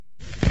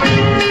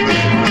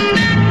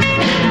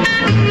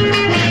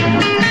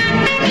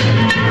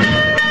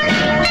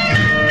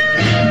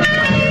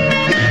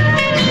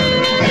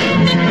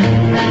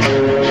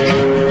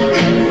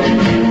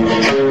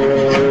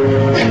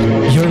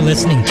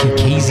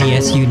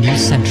KZSU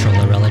News Central,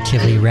 a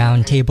relatively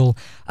round table,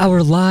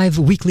 our live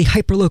weekly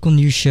hyperlocal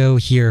news show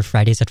here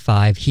Fridays at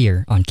 5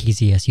 here on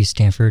KZSU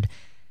Stanford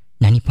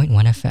 90.1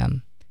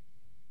 FM.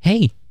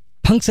 Hey,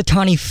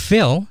 Punxsutawney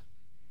Phil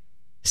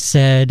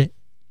said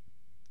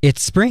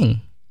it's spring.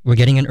 We're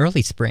getting an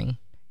early spring.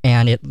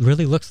 And it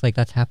really looks like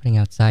that's happening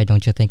outside,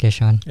 don't you think,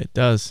 Ishan? It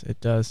does.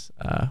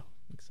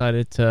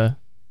 Excited to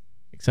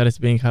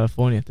be in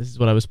California. This is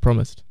what I was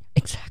promised.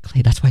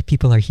 Exactly. That's why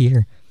people are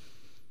here.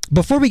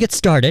 Before we get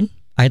started,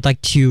 I'd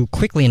like to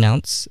quickly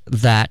announce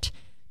that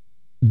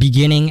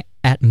beginning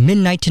at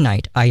midnight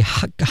tonight, I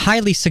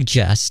highly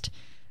suggest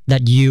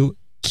that you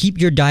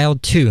keep your dial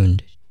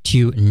tuned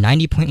to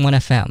 90.1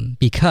 FM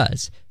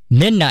because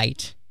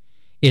midnight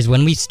is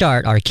when we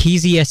start our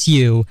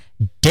KZSU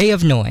Day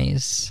of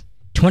Noise.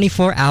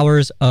 24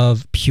 hours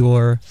of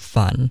pure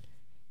fun.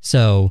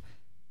 So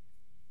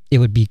it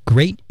would be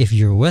great if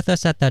you're with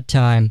us at that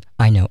time.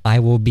 I know I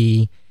will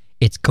be.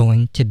 It's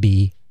going to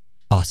be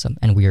awesome,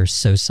 and we are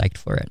so psyched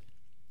for it.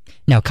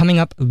 Now, coming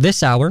up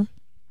this hour,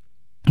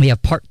 we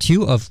have part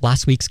 2 of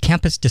last week's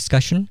campus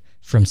discussion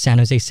from San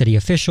Jose City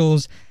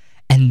officials,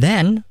 and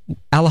then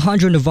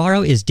Alejandro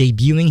Navarro is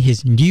debuting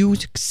his new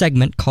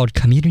segment called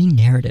Community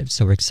Narrative,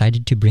 so we're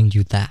excited to bring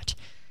you that.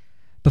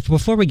 But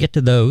before we get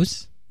to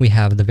those, we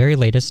have the very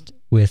latest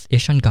with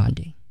Ishan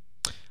Gandhi.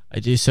 I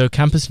do. So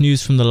campus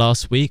news from the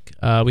last week.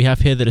 We have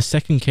here that a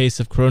second case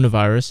of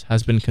coronavirus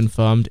has been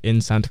confirmed in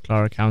Santa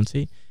Clara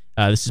County.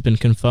 This has been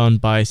confirmed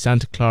by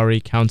Santa Clara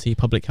County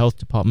Public Health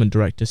Department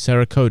Director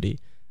Sarah Cody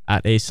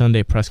at a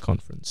Sunday press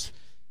conference.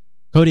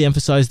 Cody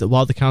emphasized that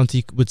while the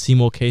county would see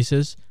more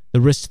cases,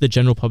 the risk to the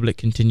general public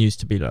continues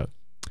to be low.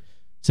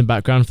 Some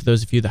background for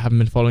those of you that haven't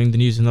been following the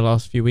news in the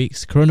last few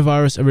weeks.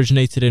 Coronavirus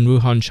originated in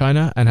Wuhan,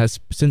 China, and has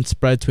since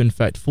spread to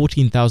infect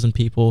 14,000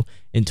 people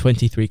in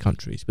 23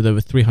 countries, with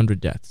over 300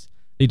 deaths,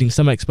 leading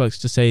some experts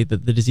to say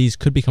that the disease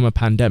could become a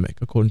pandemic,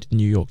 according to the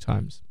New York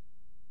Times.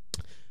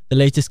 The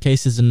latest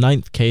case is the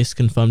 9th case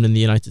confirmed in the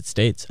United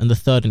States and the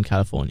 3rd in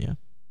California.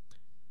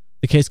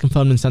 The case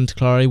confirmed in Santa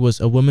Clara was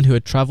a woman who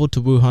had traveled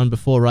to Wuhan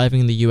before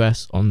arriving in the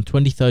US on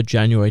 23rd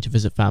January to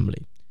visit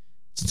family.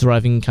 Since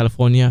arriving in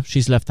California,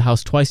 she's left the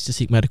house twice to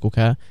seek medical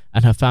care,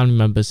 and her family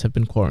members have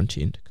been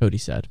quarantined, Cody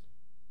said.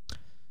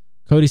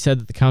 Cody said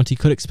that the county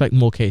could expect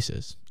more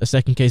cases. A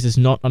second case is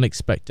not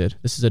unexpected.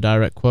 This is a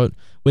direct quote.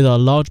 With our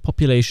large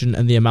population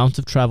and the amount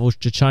of travel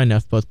to China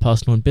for both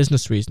personal and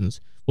business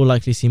reasons, we'll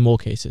likely see more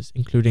cases,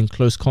 including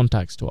close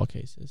contacts to our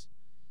cases.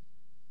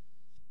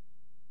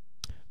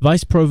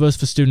 Vice Provost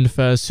for Student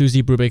Affairs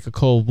Susie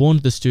Brubaker-Cole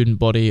warned the student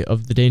body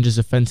of the dangers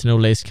of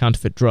fentanyl-laced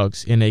counterfeit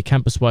drugs in a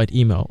campus-wide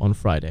email on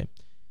Friday.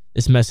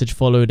 This message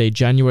followed a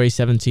January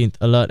 17th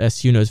Alert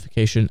SU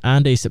notification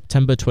and a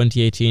September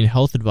 2018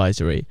 health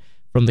advisory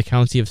from the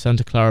County of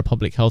Santa Clara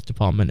Public Health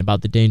Department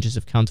about the dangers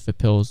of counterfeit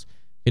pills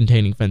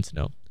containing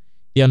fentanyl.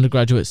 The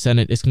undergraduate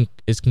senate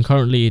is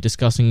concurrently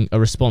discussing a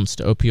response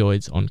to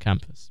opioids on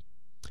campus.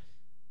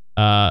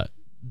 The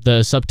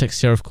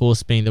subtext here, of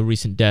course, being the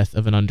recent death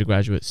of an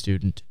undergraduate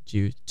student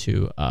due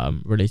to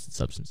related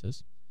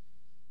substances.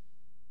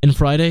 On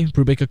Friday,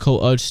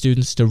 Brubaker-Cole urged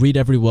students to read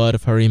every word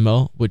of her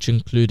email, which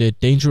included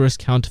dangerous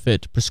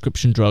counterfeit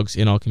prescription drugs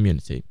in our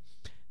community.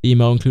 The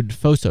email included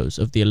photos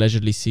of the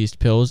allegedly seized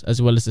pills, as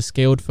well as a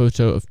scaled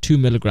photo of 2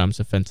 milligrams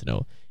of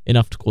fentanyl,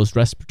 enough to cause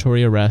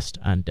respiratory arrest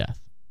and death.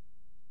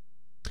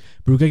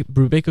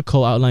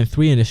 Brubaker-Cole outlined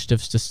 3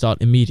 initiatives to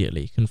start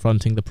immediately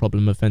confronting the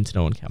problem of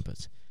fentanyl on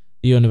campus.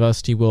 The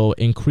university will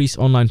increase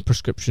online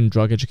prescription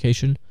drug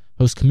education,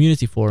 host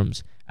community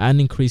forums, and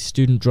increase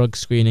student drug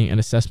screening and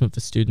assessment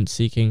for students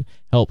seeking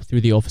help through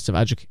the Office of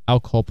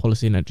Alcohol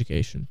Policy and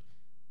Education.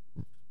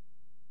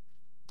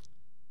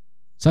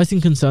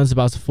 Citing concerns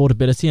about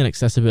affordability and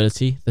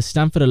accessibility, the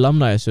Stanford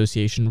Alumni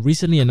Association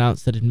recently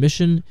announced that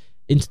admission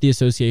into the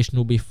association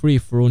will be free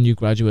for all new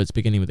graduates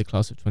beginning with the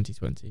class of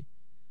 2020.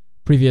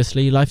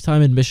 Previously,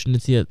 lifetime admission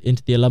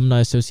into the Alumni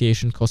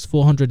Association cost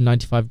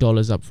 $495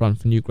 upfront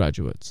for new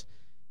graduates,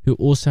 who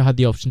also had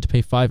the option to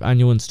pay 5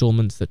 annual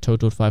installments that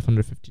totaled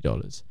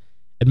 $550.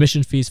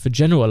 Admission fees for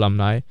general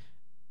alumni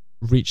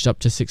reached up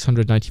to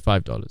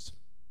 $695.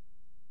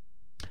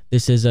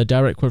 This is a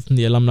direct quote from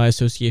the Alumni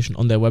Association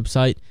on their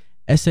website.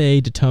 SAA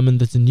determined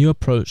that a new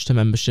approach to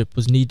membership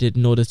was needed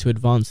in order to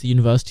advance the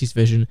university's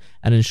vision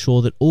and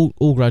ensure that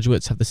all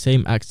graduates have the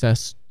same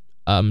access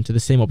to the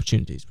same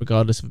opportunities,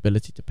 regardless of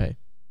ability to pay.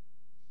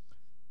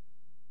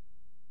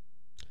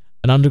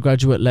 An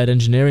undergraduate-led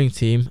engineering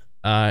team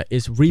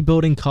is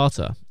rebuilding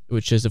Carter,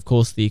 which is, of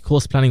course, the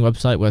course planning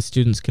website where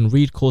students can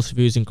read course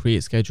reviews and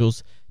create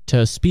schedules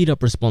to speed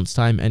up response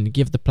time and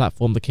give the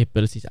platform the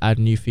capability to add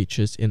new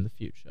features in the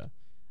future.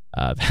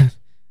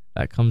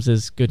 That comes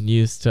as good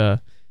news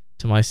to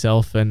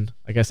myself and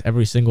I guess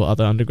every single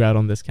other undergrad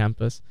on this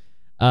campus.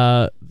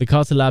 The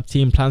Carter Lab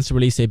team plans to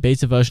release a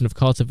beta version of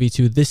Carter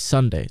V2 this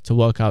Sunday to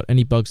work out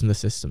any bugs in the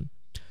system.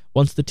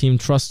 Once the team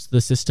trusts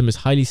the system is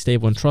highly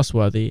stable and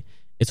trustworthy,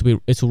 it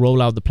will roll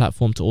out the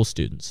platform to all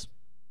students.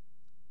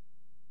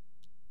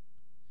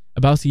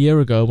 About a year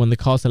ago, when the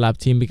Carter Lab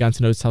team began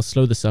to notice how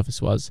slow the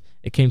surface was,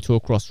 it came to a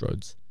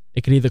crossroads.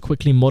 It could either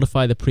quickly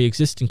modify the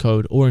pre-existing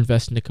code or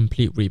invest in a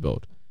complete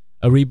rebuild.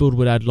 A rebuild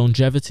would add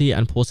longevity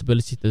and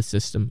portability to the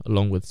system,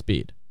 along with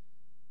speed.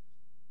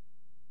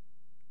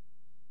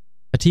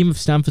 A team of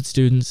Stanford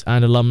students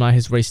and alumni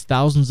has raised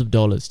thousands of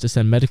dollars to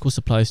send medical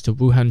supplies to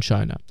Wuhan,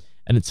 China,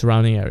 and its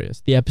surrounding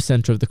areas, the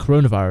epicenter of the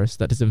coronavirus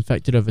that has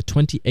infected over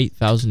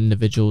 28,000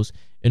 individuals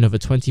in over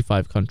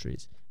 25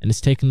 countries, and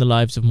has taken the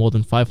lives of more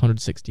than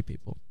 560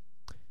 people.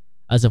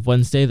 As of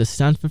Wednesday, the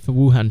Stanford for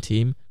Wuhan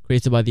team,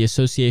 created by the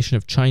Association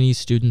of Chinese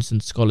Students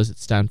and Scholars at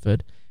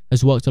Stanford,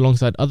 has worked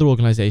alongside other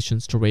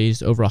organizations to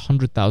raise over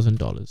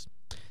 $100,000.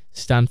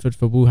 Stanford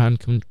for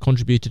Wuhan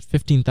contributed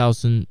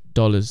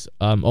 $15,000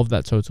 of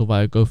that total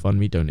via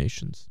GoFundMe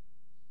donations.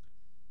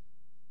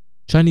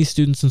 Chinese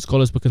students and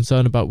scholars were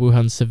concerned about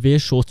Wuhan's severe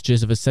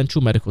shortages of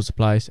essential medical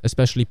supplies,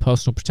 especially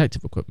personal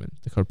protective equipment,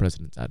 the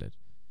co-president added.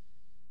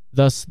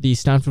 Thus, the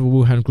Stanford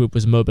Wuhan group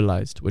was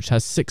mobilized, which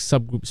has 6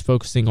 subgroups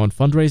focusing on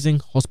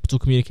fundraising, hospital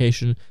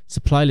communication,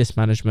 supply list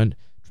management,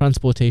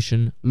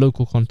 transportation,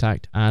 local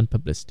contact, and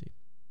publicity.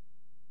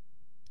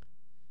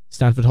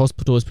 Stanford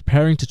Hospital is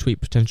preparing to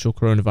treat potential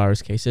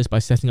coronavirus cases by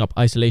setting up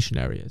isolation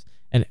areas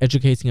and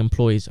educating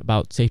employees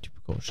about safety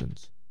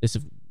precautions. This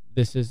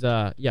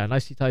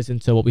nicely ties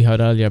into what we heard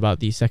earlier about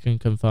the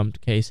second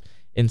confirmed case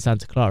in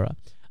Santa Clara.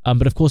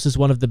 But of course, as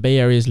one of the Bay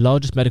Area's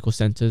largest medical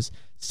centers,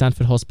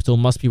 Stanford Hospital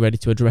must be ready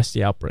to address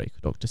the outbreak,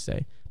 doctors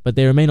say, but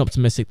they remain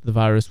optimistic that the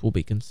virus will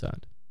be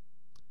concerned.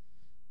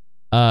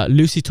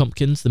 Lucy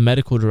Tompkins, the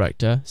medical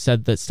director,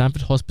 said that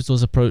Stanford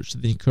Hospital's approach to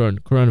the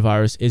current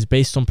coronavirus is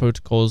based on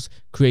protocols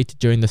created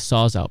during the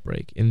SARS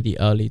outbreak in the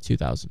early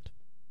 2000s.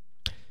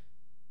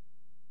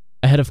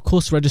 Ahead of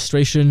course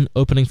registration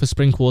opening for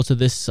spring quarter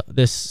this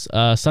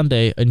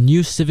Sunday, a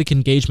new civic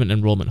engagement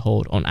enrollment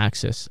hold on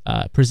Axis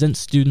presents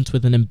students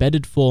with an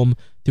embedded form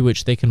through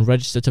which they can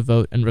register to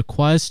vote and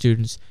requires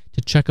students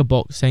to check a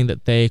box saying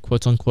that they,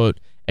 quote-unquote,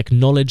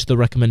 acknowledge the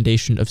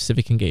recommendation of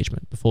civic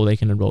engagement before they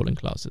can enroll in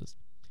classes.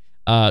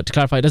 To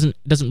clarify, it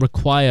doesn't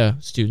require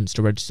students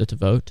to register to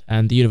vote,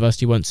 and the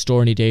university won't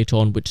store any data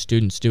on which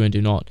students do and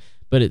do not,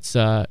 but it's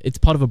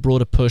part of a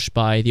broader push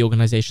by the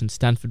organization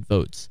Stanford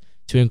Votes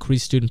to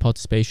increase student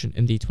participation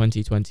in the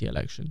 2020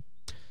 election.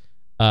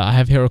 I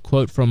have here a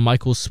quote from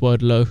Michael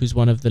Swerdlow, who's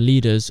one of the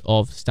leaders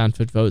of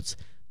Stanford Votes.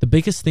 The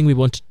biggest thing we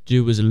wanted to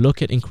do was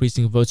look at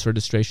increasing voter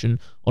registration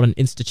on an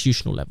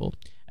institutional level,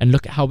 and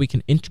look at how we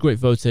can integrate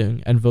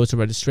voting and voter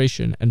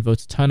registration and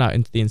voter turnout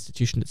into the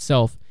institution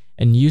itself,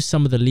 and use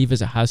some of the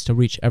levers it has to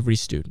reach every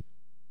student.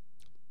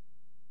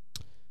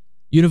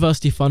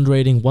 University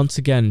fundraising once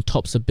again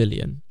tops $1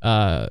 billion.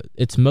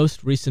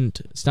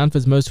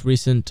 Stanford's most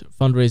recent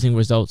fundraising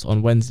results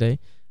on Wednesday,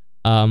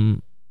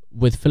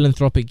 with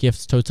philanthropic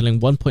gifts totaling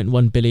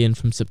 $1.1 billion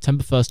from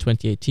September 1st,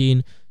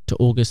 2018 to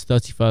August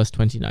 31st,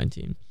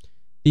 2019.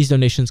 These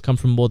donations come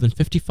from more than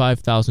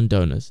 55,000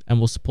 donors and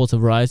will support a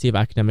variety of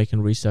academic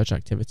and research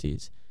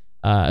activities,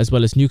 as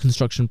well as new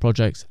construction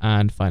projects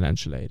and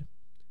financial aid.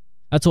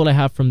 That's all I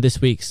have from this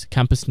week's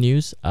campus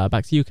news.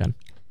 Back to you, Ken.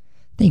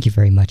 Thank you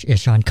very much,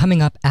 Ishan.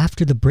 Coming up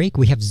after the break,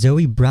 we have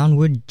Zoe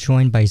Brownwood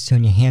joined by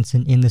Sonia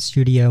Hansen in the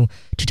studio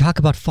to talk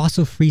about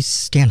Fossil-Free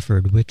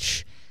Stanford,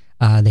 which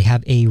they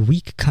have a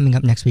week coming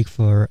up next week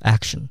for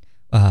action.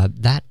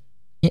 That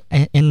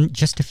in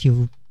just a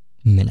few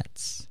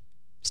minutes.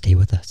 Stay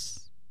with us.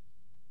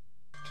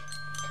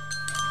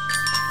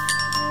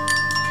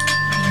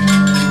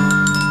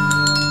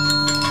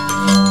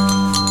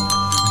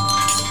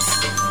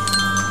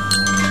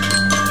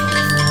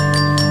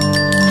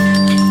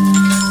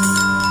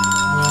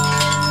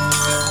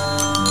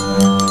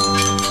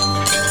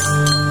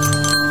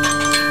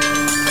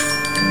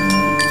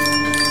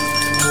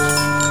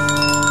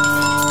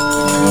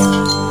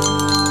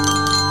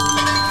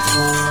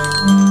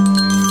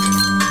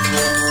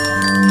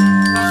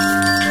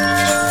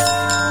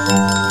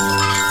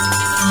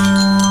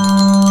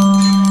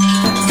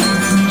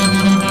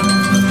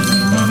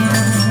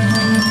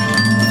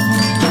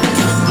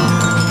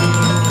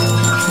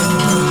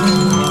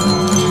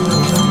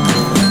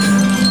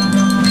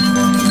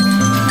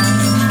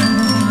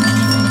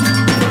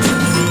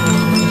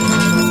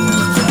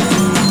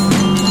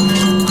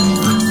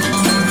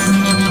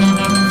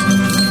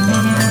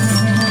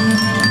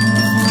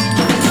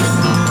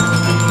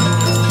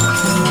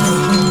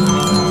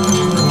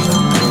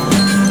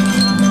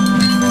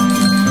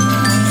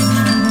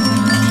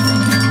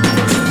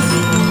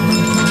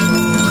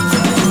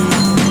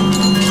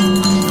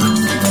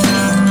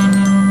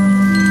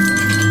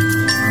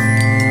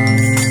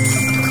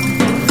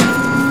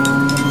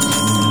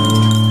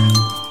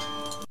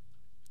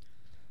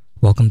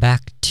 Welcome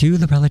back to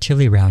the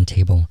Relatively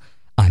Roundtable.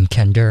 I'm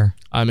Ken Durr.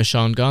 I'm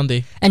Ishan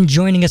Gandhi. And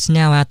joining us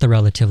now at the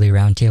Relatively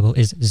Roundtable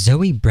is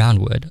Zoe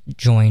Brownwood,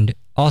 joined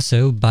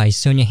also by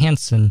Sonia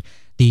Hansen,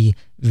 the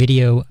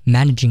video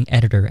managing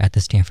editor at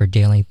the Stanford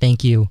Daily.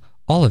 Thank you,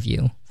 all of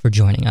you, for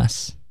joining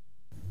us.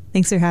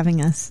 Thanks for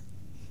having us.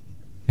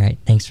 All right,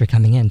 thanks for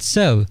coming in.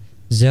 So,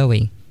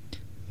 Zoe,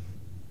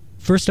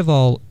 First of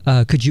all,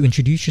 could you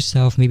introduce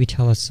yourself, maybe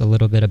tell us a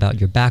little bit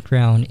about your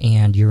background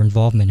and your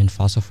involvement in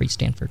Fossil Free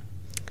Stanford?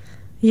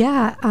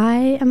 Yeah,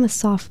 I am a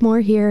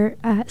sophomore here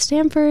at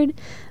Stanford.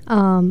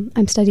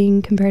 I'm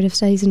studying comparative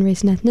studies in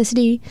race and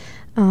ethnicity,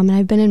 and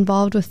I've been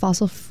involved with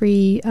Fossil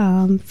Free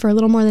for a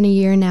little more than a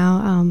year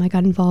now. I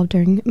got involved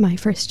during my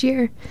first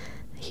year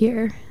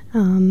here,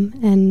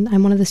 and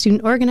I'm one of the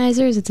student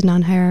organizers. It's a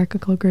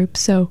non-hierarchical group,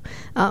 so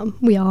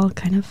we all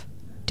kind of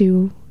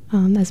do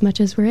as much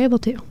as we're able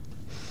to.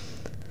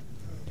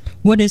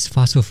 What is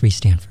Fossil Free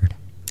Stanford?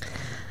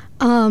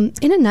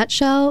 In a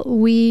nutshell,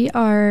 we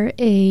are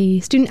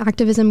a student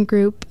activism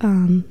group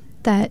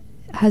that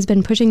has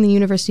been pushing the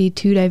university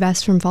to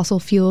divest from fossil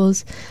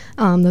fuels,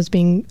 those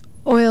being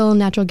oil,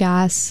 natural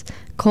gas,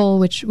 coal,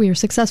 which we were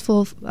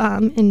successful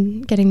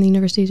in getting the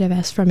university to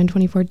divest from in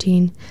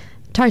 2014,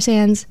 tar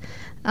sands.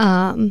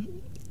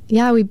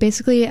 We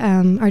basically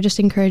are just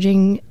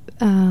encouraging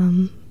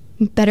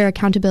better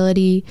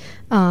accountability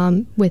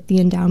with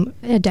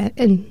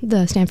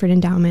the Stanford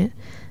Endowment.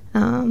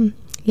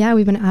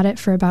 We've been at it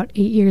for about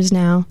 8 years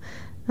now,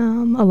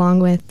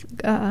 along with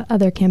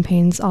other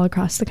campaigns all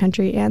across the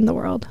country and the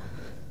world.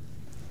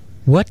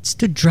 What's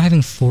the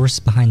driving force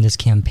behind this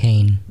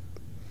campaign?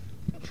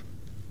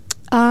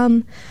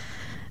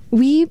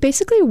 We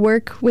basically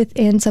work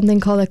within something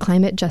called a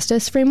climate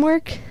justice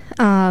framework,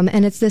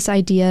 and it's this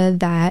idea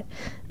that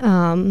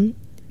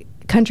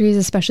countries,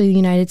 especially the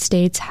United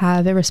States,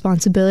 have a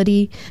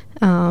responsibility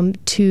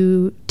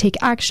to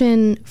take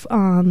action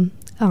on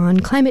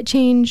climate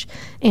change,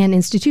 and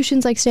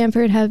institutions like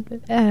Stanford have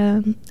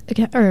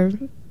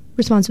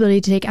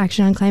responsibility to take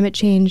action on climate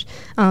change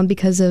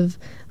because of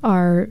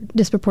our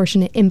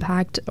disproportionate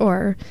impact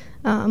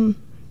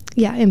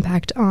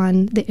impact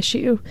on the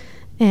issue.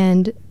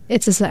 And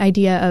it's this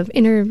idea of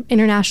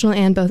international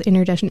and both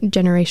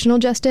intergenerational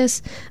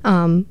justice,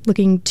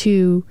 looking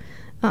to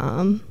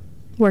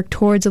work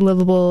towards a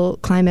livable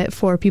climate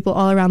for people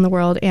all around the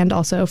world and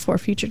also for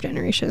future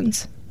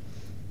generations.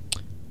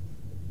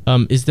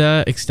 Is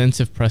there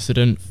extensive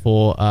precedent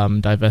for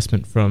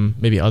divestment from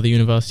maybe other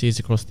universities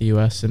across the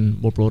U.S.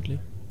 and more broadly?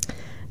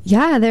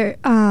 Yeah,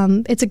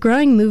 it's a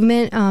growing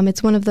movement.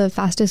 It's one of the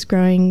fastest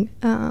growing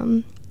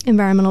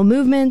environmental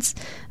movements.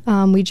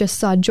 We just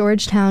saw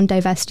Georgetown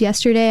divest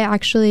yesterday,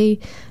 actually.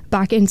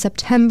 Back in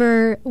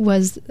September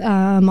was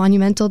a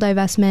monumental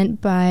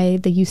divestment by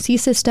the UC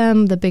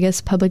system, the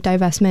biggest public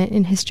divestment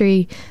in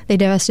history. They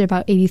divested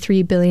about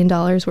 $83 billion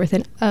worth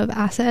of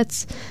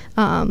assets.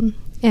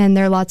 And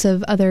there are lots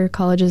of other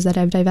colleges that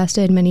have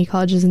divested, many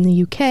colleges in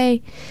the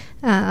UK.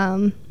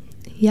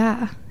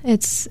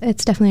 It's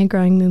definitely a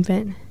growing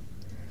movement.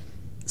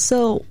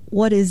 So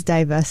what is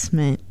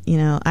divestment?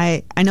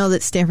 I know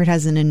that Stanford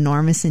has an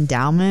enormous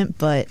endowment,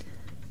 but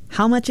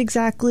how much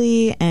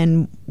exactly,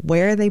 and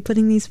where are they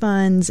putting these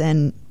funds,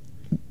 and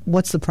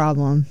what's the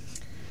problem?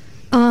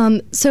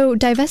 So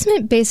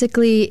divestment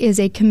basically is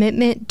a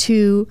commitment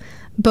to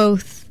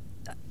both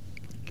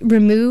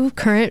remove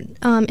current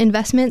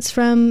investments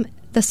from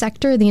the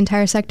sector, the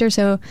entire sector.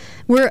 So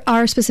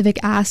our specific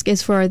ask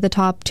is for the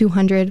top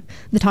 200,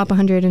 the top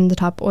 100, and the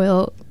top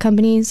oil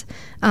companies.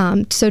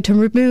 So to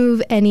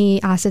remove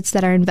any assets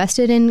that are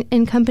invested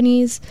in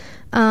companies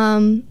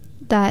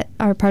that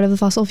are part of the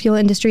fossil fuel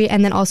industry,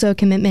 and then also a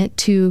commitment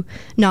to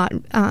not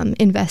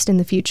invest in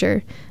the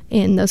future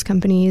in those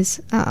companies.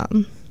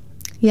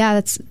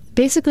 That's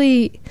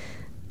basically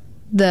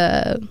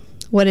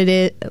what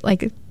it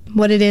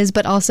is,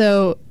 but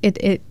also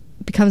it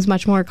becomes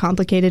much more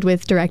complicated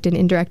with direct and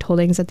indirect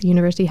holdings that the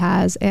university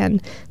has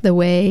and the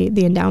way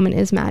the endowment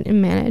is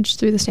managed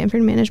through the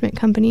Stanford Management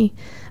Company.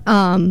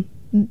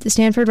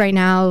 Stanford right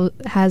now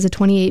has a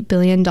 $28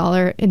 billion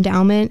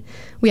endowment.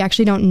 We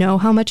actually don't know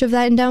how much of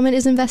that endowment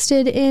is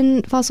invested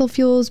in fossil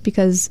fuels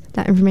because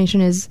that information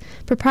is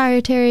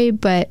proprietary,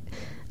 but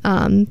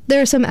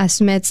there are some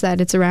estimates that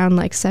it's around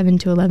like 7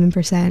 to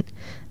 11%.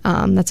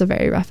 That's a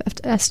very rough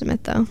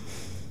estimate, though.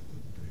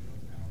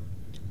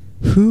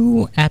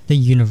 Who at the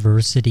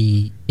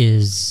university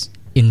is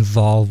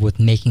involved with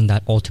making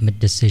that ultimate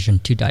decision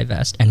to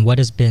divest, and what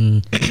has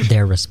been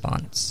their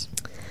response?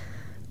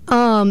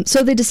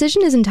 So the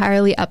decision is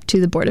entirely up to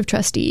the Board of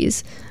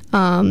Trustees.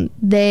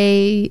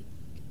 There's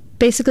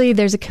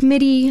a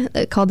committee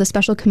called the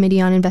Special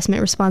Committee on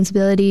Investment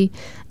Responsibility.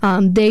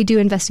 They do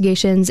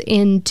investigations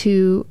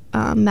into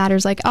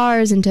matters like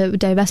ours, into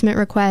divestment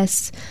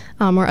requests,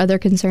 or other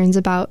concerns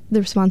about the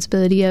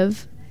responsibility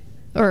of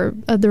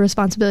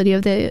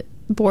the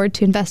board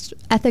to invest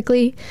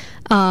ethically,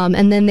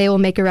 and then they will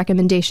make a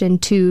recommendation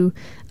to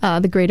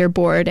the greater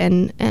board,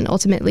 and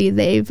ultimately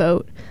they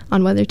vote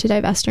on whether to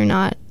divest or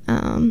not.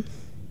 And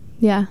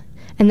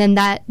then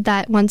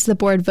that once the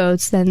board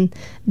votes, then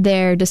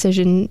their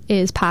decision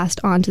is passed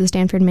on to the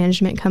Stanford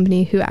Management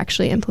Company, who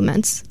actually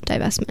implements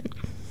divestment.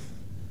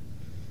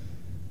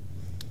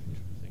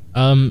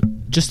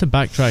 Just to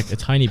backtrack a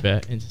tiny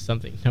bit into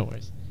something, no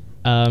worries.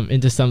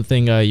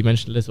 You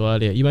mentioned a little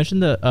earlier. You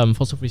mentioned that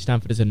Fossil Free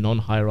Stanford is a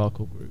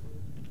non-hierarchical group.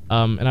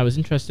 And I was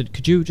interested,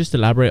 could you just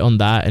elaborate on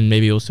that and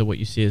maybe also what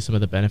you see as some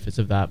of the benefits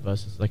of that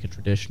versus like a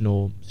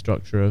traditional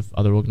structure of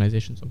other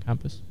organizations on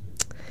campus?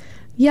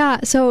 Yeah,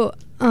 so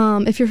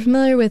if you're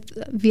familiar with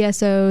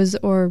VSOs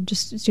or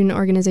just student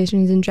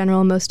organizations in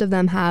general, most of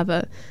them have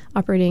a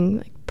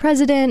operating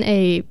president,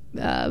 a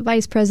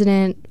vice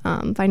president,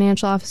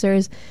 financial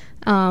officers,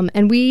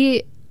 and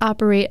we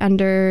operate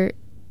under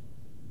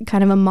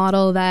kind of a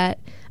model that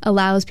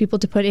allows people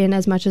to put in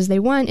as much as they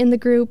want in the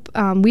group.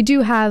 We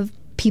do have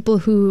people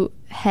who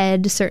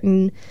head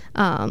certain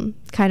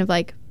kind of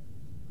like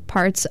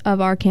parts of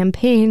our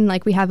campaign.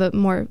 Like we have a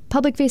more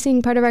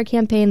public-facing part of our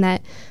campaign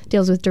that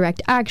deals with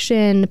direct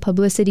action,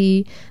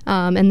 publicity,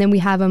 and then we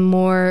have a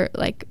more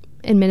like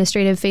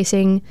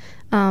administrative-facing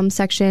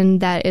section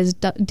that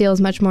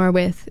deals much more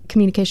with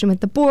communication with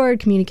the board,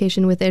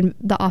 communication within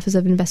the Office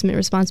of Investment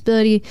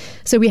Responsibility.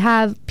 So we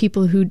have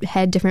people who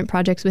head different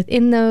projects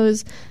within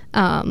those,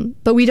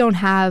 but we don't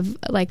have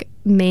like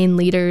main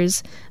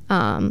leaders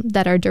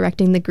that are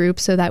directing the group,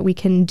 so that we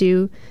can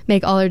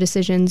make all our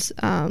decisions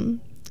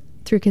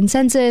through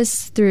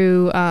consensus,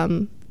 through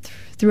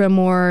a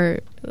more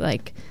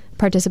like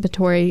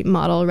participatory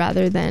model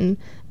rather than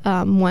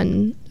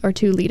one or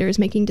two leaders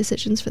making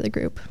decisions for the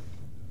group.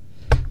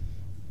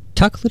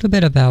 Talk a little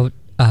bit about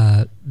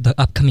the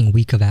upcoming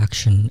week of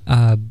action.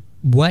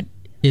 What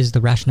is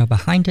the rationale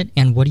behind it,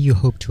 and what do you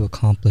hope to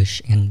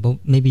accomplish? And we'll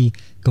maybe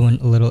go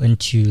a little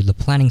into the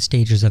planning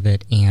stages of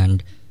it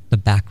and the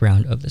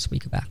background of this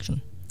week of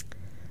action.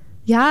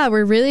 Yeah,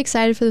 we're really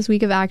excited for this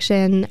week of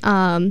action.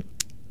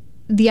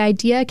 The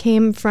idea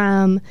came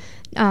from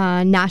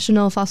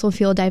National Fossil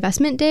Fuel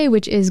Divestment Day,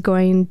 which is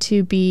going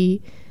to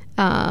be,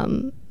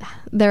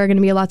 there are going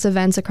to be lots of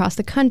events across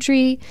the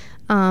country.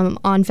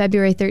 On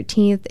February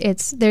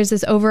 13th, there's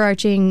this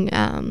overarching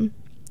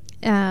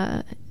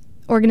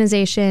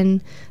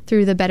organization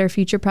through the Better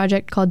Future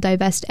Project called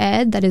Divest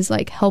Ed that is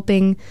like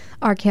helping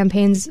our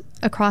campaigns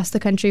across the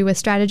country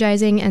with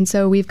strategizing. And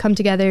so we've come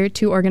together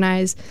to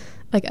organize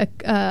like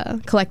a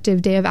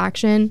collective day of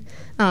action.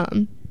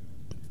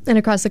 And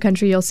across the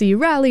country, you'll see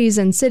rallies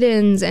and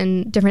sit-ins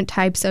and different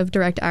types of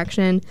direct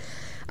action.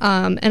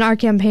 And our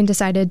campaign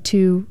decided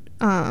to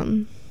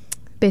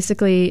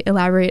basically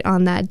elaborate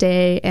on that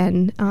day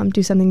and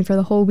do something for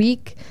the whole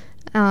week.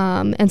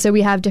 And so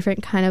we have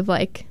different kind of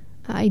like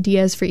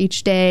ideas for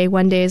each day.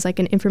 One day is like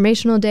an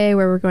informational day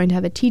where we're going to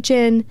have a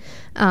teach-in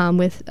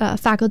with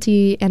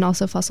faculty and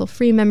also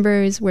fossil-free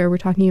members, where we're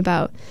talking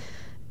about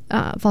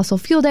fossil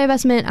fuel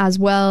divestment as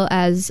well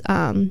as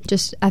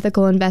just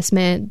ethical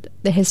investment,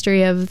 the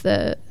history of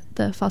the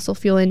fossil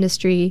fuel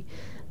industry.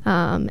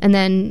 And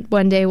then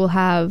one day we'll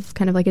have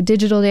kind of like a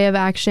digital day of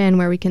action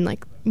where we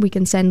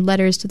can send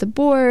letters to the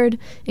board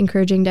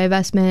encouraging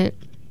divestment.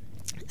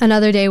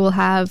 Another day we'll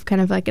have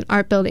kind of like an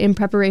art build in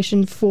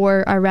preparation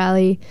for our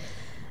rally.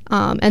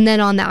 And then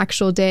on the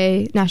actual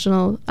day,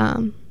 National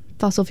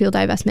Fossil Fuel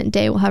Divestment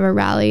Day, we'll have a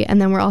rally.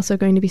 And then we're also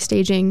going to be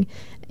staging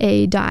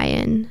a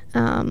die-in.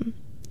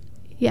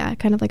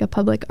 Kind of like a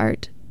public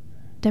art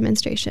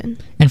demonstration.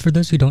 And for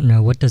those who don't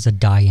know, what does a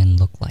die-in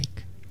look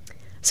like?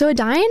 So a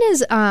die-in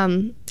is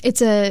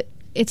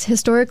it's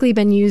historically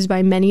been used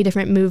by many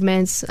different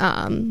movements.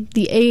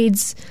 The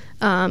AIDS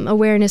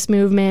awareness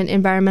movement,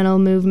 environmental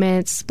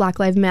movements, Black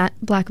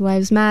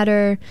Lives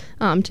Matter,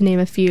 to name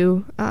a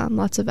few,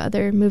 lots of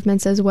other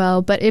movements as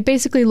well. But it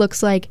basically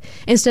looks like,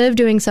 instead of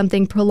doing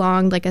something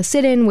prolonged like a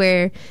sit-in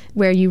where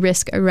you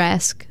risk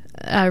arrest.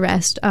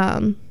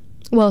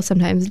 Well,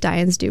 sometimes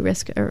die-ins do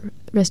risk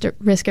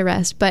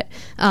arrest, but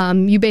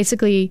you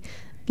basically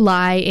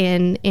lie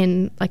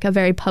in like a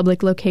very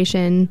public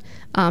location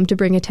to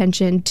bring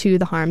attention to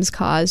the harms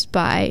caused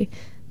by,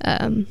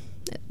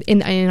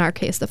 in our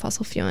case, the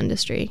fossil fuel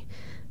industry.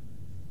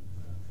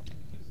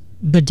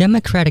 The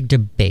Democratic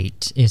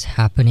debate is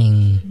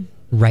happening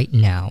right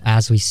now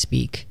as we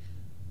speak.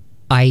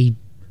 I,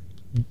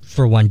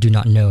 for one, do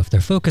not know if they're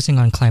focusing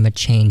on climate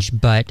change,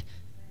 but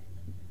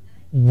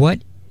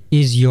what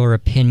is your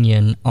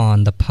opinion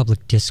on the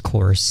public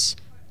discourse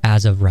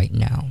as of right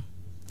now?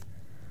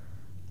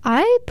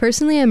 I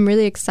personally am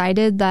really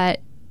excited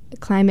that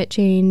climate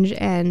change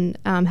and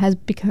has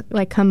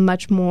come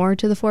much more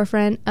to the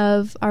forefront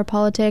of our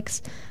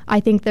politics. I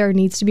think there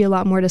needs to be a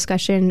lot more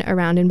discussion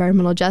around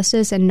environmental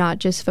justice and not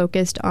just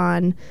focused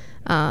on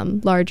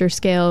larger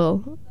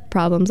scale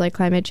problems like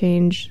climate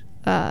change,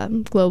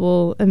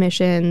 global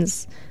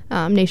emissions,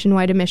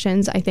 nationwide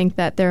emissions. I think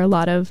that there are a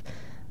lot of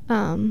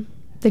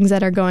things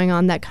that are going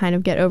on that kind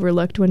of get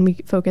overlooked when we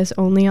focus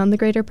only on the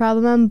greater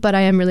problem. But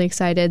I am really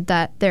excited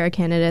that there are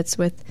candidates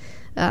with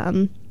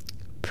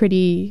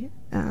pretty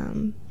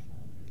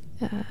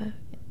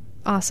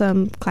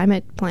awesome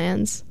climate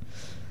plans.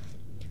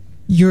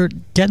 Your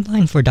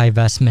deadline for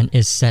divestment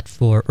is set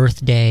for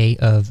Earth Day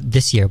of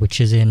this year,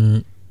 which is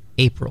in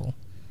April.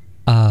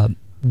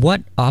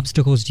 What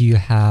obstacles do you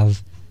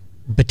have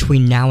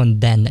between now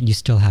and then that you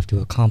still have to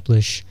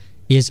accomplish?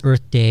 Is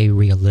Earth Day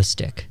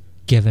realistic,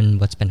 given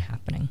what's been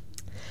happening?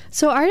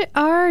 So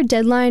our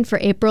deadline for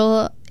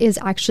April is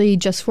actually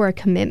just for a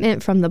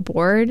commitment from the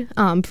board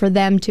for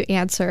them to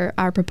answer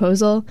our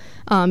proposal.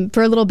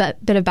 For a little bit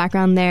of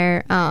background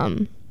there,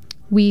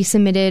 we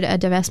submitted a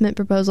divestment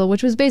proposal,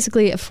 which was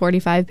basically a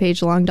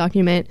 45-page long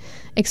document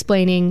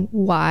explaining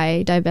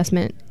why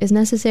divestment is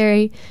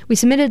necessary. We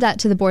submitted that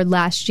to the board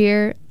last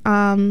year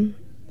on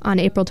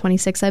April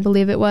 26th, I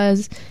believe it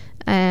was.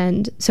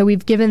 And so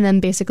we've given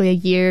them basically a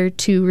year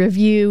to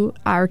review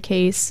our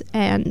case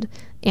and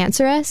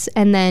answer us.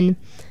 And then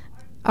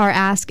our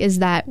ask is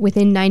that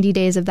within 90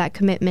 days of that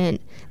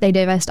commitment, they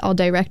divest all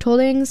direct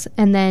holdings.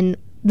 And then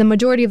the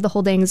majority of the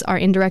holdings are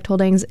indirect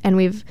holdings. And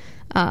we've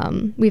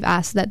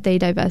asked that they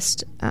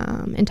divest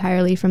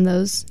entirely from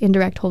those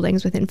indirect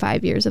holdings within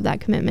 5 years of that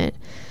commitment.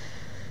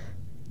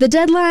 The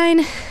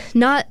deadline,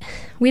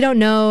 we don't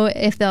know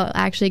if they'll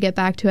actually get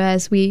back to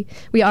us. We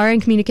are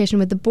in communication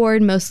with the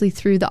board, mostly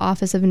through the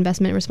Office of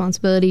Investment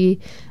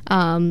Responsibility.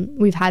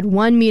 We've had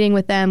one meeting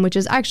with them, which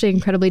is actually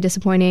incredibly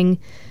disappointing.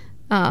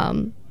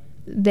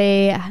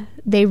 They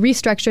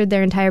restructured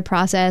their entire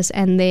process,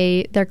 and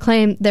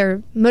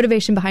their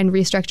motivation behind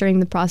restructuring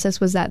the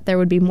process was that there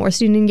would be more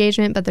student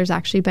engagement, but there's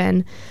actually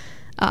been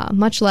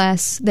much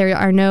less. There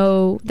are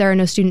no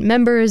student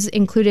members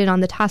included on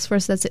the task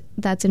force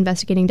that's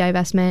investigating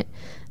divestment.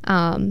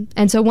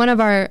 And so one of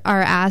our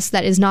asks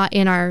that is not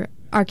in our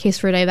case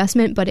for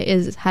divestment, but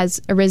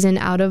has arisen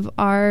out of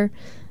our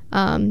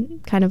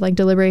kind of like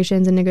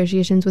deliberations and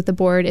negotiations with the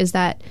board, is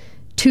that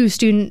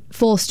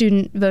full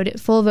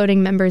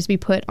voting members be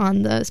put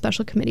on the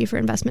Special Committee for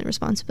Investment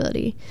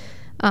Responsibility.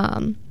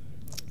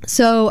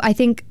 So I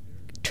think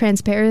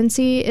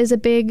transparency is a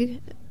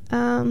big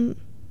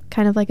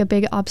kind of like a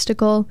big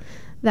obstacle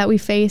that we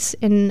face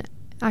in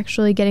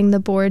actually getting the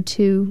board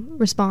to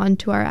respond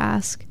to our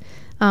ask.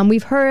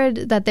 We've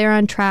heard that they're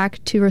on track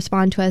to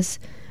respond to us.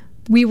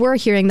 We were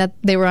hearing that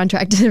they were on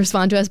track to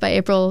respond to us by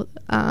April,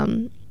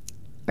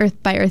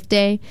 Earth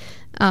Day,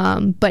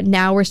 but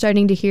now we're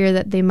starting to hear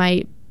that they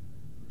might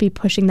be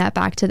pushing that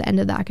back to the end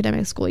of the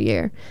academic school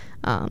year,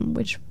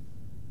 which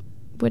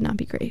would not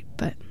be great.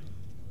 But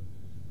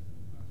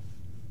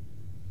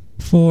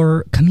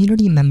for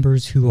community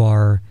members who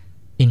are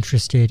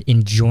interested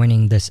in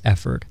joining this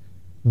effort,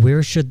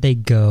 where should they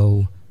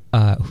go?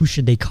 Who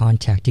should they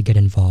contact to get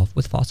involved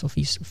with Fossil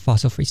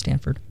Free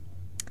Stanford?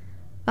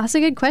 That's a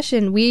good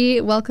question.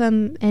 We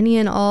welcome any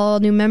and all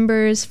new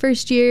members,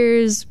 first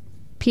years,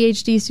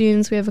 PhD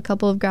students. We have a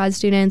couple of grad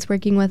students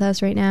working with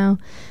us right now.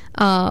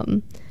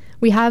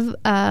 We have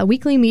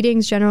weekly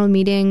meetings, general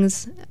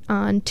meetings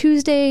on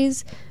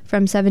Tuesdays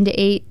from 7 to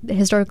 8.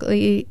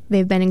 Historically,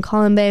 they've been in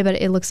Column Bay, but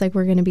it looks like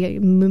we're going to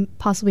be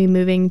possibly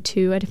moving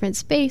to a different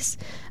space.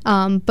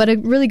 But a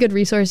really good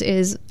resource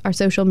is our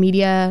social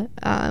media.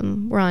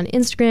 We're on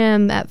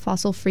Instagram at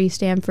Fossil Free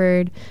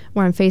Stanford.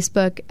 We're on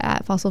Facebook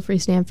at Fossil Free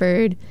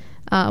Stanford.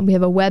 We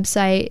have a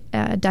website,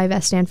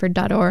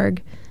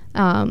 diveststanford.org.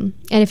 And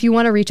if you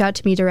want to reach out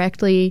to me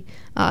directly,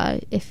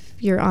 if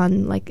you're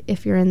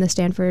in the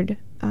Stanford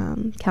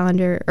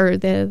calendar or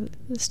the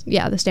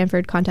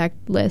Stanford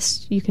contact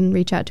list, you can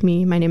reach out to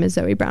me. My name is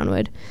Zoe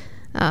Brownwood.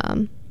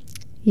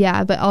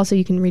 But also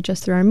you can reach us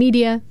through our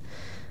media.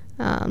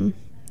 We'd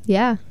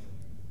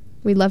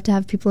love to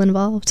have people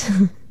involved.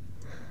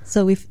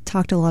 So we've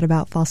talked a lot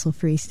about Fossil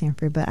Free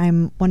Stanford, but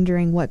I'm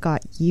wondering what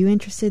got you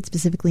interested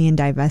specifically in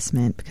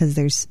divestment, because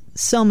there's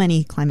so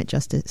many climate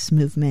justice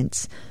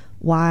movements.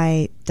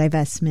 Why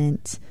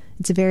divestment?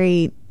 It's a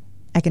very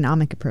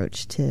economic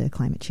approach to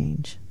climate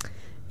change.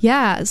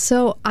 Yeah,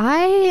 so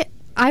I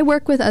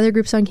work with other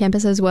groups on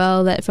campus as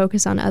well that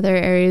focus on other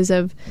areas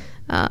of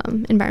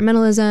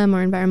environmentalism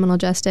or environmental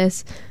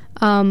justice.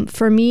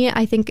 For me,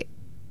 I think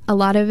a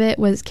lot of it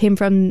came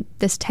from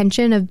this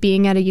tension of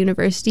being at a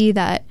university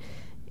that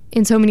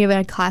in so many of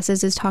our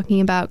classes is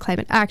talking about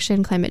climate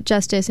action, climate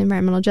justice,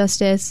 environmental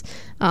justice.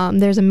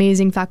 There's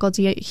amazing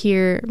faculty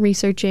here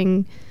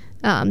researching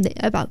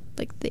about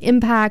like the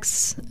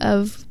impacts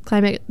of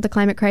the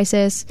climate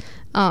crisis,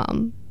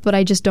 but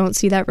I just don't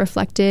see that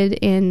reflected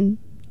in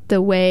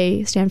the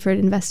way Stanford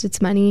invests its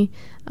money,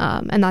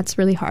 and that's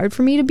really hard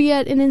for me to be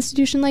at an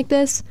institution like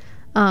this,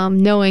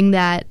 knowing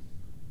that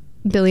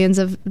billions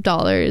of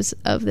dollars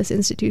of this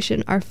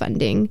institution are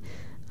funding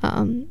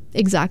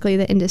exactly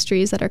the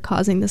industries that are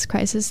causing this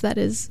crisis that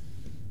is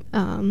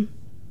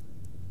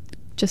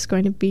just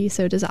going to be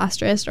so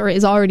disastrous, or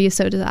is already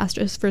so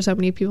disastrous for so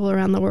many people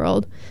around the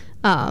world.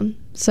 I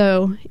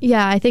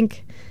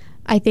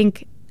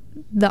think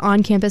the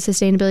on-campus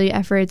sustainability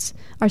efforts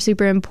are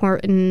super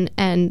important,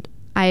 and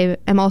I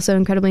am also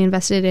incredibly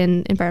invested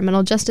in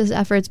environmental justice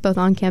efforts, both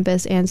on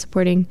campus and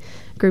supporting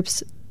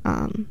groups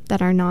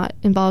that are not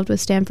involved with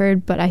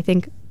Stanford. But I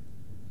think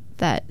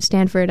that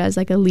Stanford, as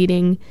like a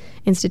leading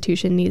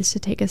institution, needs to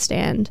take a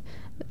stand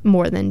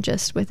more than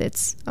just with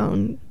its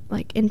own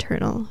like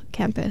internal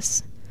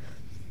campus.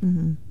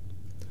 Mm-hmm.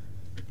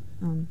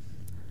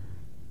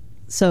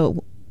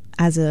 So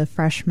as a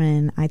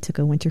freshman, I took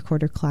a winter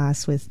quarter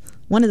class with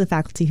one of the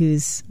faculty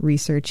who's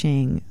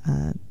researching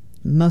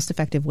most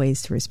effective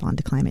ways to respond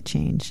to climate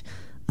change.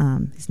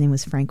 His name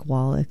was Frank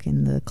Wallach,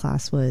 and the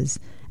class was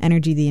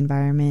Energy, the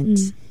Environment,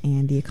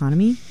 and the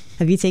Economy.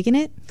 Have you taken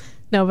it?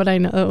 No, but I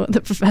know the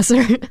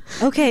professor.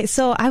 Okay,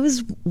 so I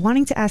was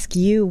wanting to ask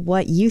you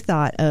what you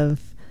thought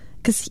of,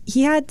 because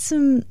he had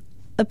some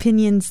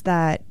opinions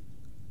that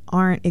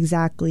aren't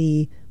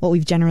exactly what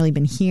we've generally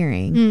been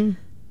hearing.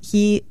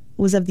 He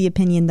was of the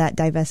opinion that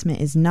divestment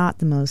is not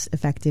the most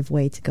effective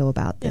way to go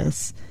about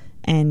this.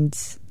 And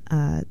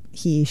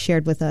he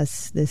shared with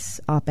us this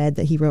op-ed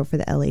that he wrote for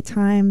the LA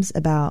Times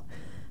about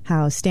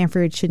how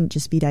Stanford shouldn't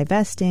just be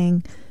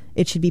divesting,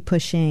 it should be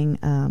pushing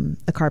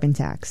a carbon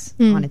tax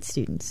on its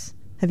students.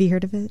 Have you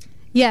heard of it?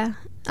 Yeah.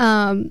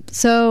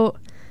 So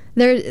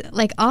there,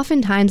 like,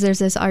 oftentimes there's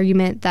this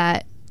argument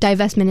that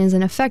divestment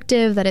isn't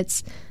effective, that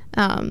it's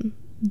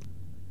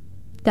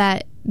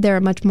that there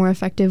are much more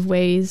effective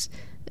ways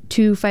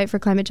to fight for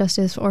climate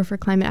justice or for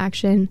climate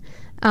action.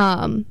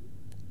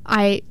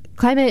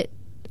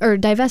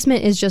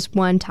 Divestment is just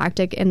one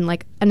tactic in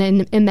like an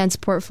immense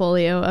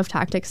portfolio of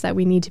tactics that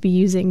we need to be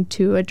using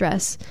to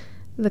address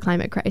the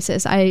climate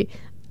crisis. I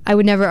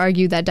would never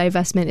argue that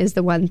divestment is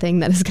the one thing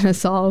that is going to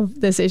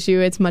solve this issue.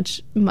 It's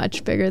much,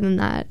 much bigger than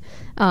that.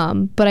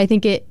 But I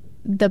think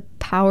the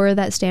power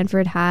that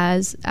Stanford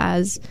has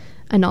as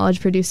a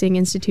knowledge-producing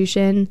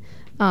institution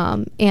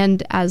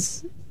and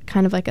as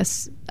kind of like a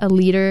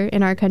leader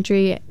in our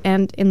country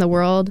and in the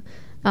world,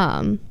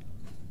 I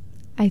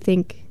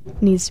think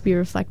needs to be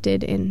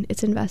reflected in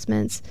its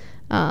investments.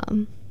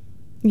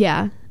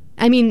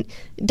 I mean,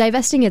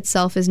 divesting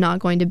itself is not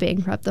going to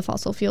bankrupt the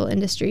fossil fuel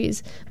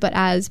industries, but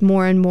as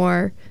more and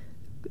more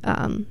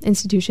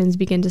institutions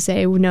begin to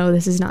say, no,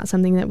 this is not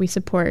something that we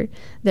support,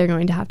 they're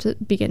going to have to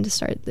begin to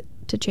start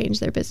to change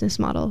their business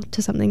model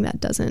to something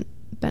that doesn't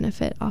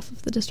benefit off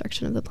of the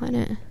destruction of the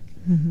planet.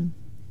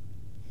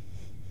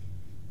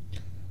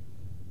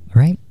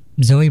 All right.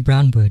 Zoe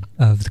Brownwood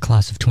of the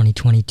class of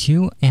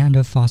 2022 and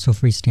of Fossil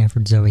Free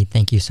Stanford. Zoe,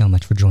 thank you so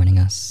much for joining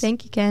us.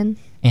 Thank you, Ken.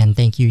 And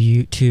thank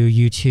you to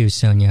you too,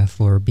 Sonia,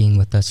 for being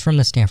with us from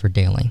the Stanford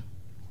Daily.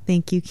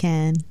 Thank you,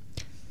 Ken.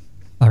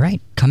 All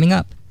right, coming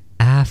up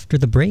after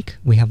the break,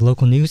 we have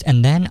local news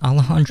and then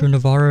Alejandro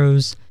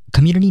Navarro's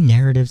Community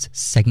Narratives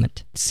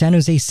segment. San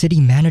Jose City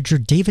Manager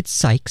David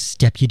Sykes,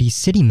 Deputy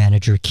City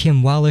Manager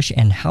Kim Wallish,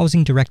 and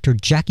Housing Director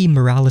Jackie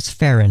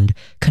Morales-Farrand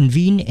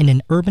convene in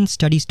an Urban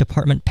Studies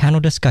Department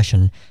panel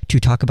discussion to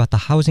talk about the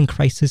housing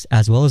crisis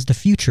as well as the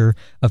future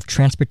of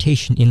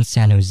transportation in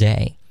San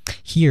Jose.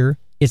 Here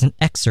is an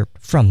excerpt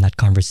from that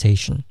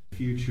conversation.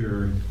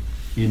 Future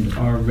and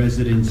our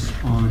residents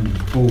on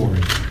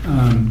board.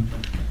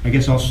 I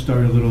guess I'll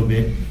start a little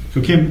bit.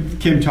 So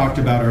Kim talked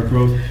about our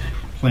growth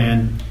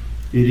plan.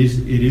 It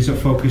is a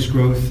focused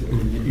growth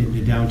in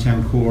the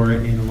downtown core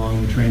and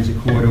along the transit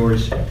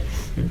corridors.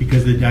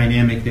 Because of the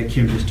dynamic that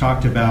Kim just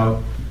talked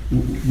about,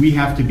 we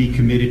have to be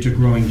committed to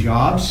growing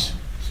jobs,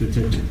 so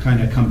to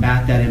kind of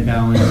combat that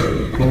imbalance.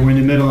 But we're in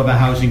the middle of a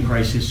housing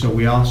crisis, so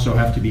we also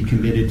have to be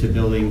committed to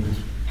building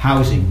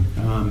housing.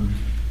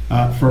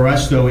 For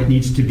us, though, it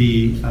needs to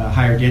be a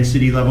higher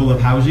density level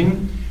of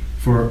housing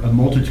for a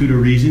multitude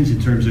of reasons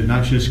in terms of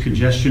not just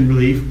congestion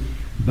relief,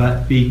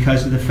 but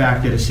because of the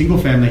fact that a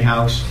single-family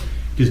house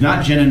does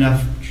not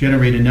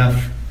generate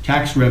enough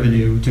tax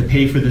revenue to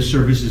pay for the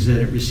services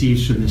that it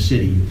receives from the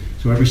city.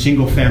 So every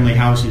single-family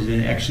house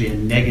is actually a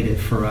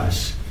negative for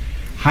us.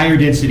 Higher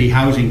density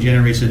housing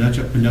generates enough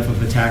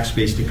of a tax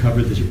base to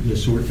cover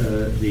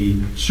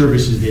the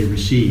services they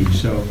receive.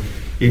 So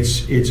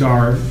it's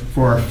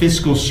for our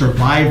fiscal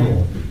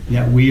survival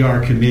that we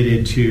are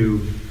committed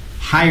to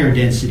higher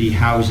density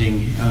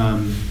housing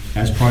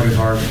as part of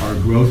our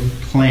growth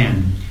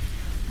plan.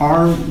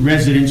 Are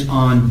residents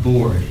on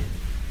board?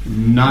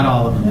 Not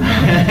all of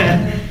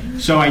them.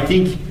 So I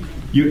think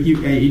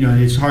you know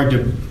it's hard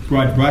to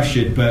broad brush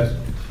it, but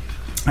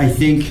I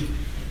think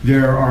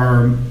there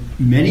are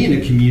many in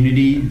the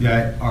community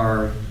that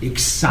are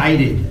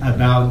excited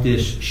about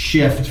this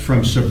shift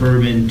from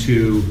suburban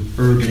to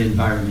urban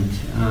environment.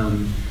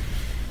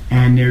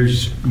 And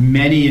there's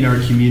many in our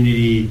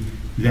community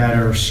that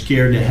are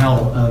scared to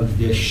hell of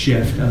this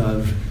shift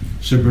of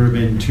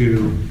suburban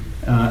to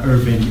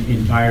urban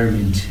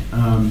environment.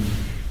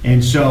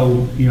 And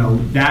so, you know,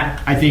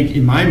 that, I think,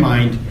 in my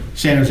mind,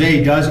 San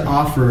Jose does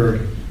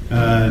offer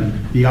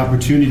the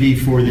opportunity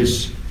for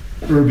this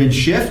urban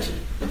shift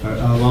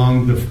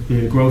along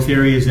the growth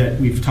areas that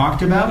we've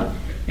talked about.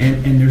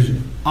 And there's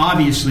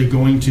obviously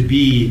going to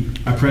be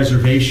a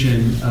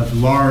preservation of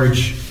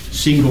large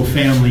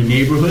single-family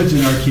neighborhoods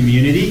in our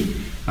community.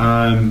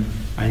 I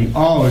think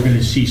all are going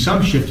to see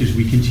some shift as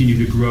we continue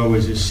to grow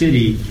as a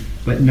city,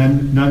 but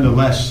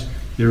nonetheless,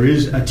 there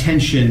is a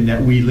tension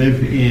that we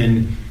live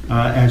in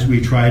as we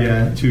try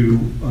to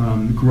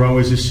grow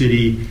as a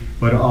city,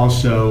 but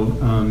also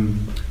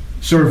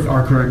serve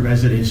our current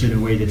residents in a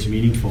way that's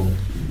meaningful.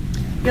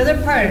 The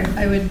other part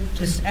I would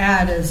just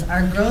add is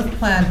our growth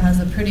plan has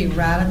a pretty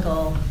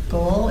radical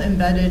goal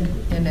embedded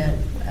in it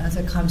as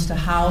it comes to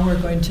how we're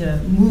going to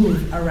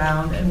move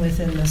around and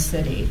within the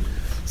city.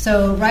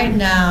 So right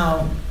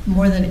now,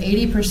 more than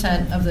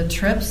 80% of the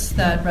trips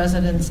that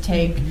residents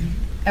take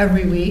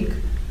every week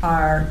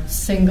are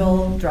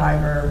single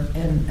driver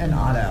in an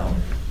auto.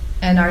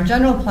 And our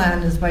general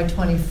plan is by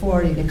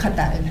 2040 to cut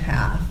that in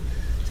half.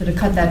 So to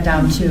cut that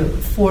down to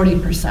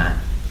 40%.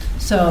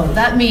 So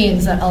that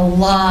means that a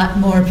lot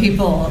more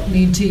people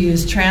need to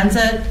use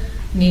transit,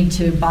 need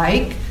to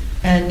bike,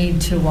 and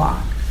need to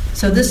walk.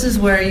 So this is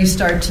where you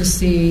start to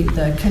see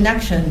the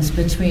connections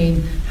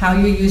between how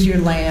you use your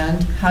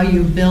land, how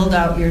you build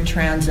out your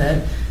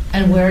transit,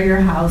 and where your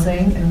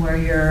housing and where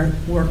your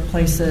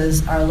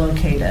workplaces are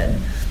located.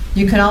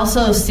 You can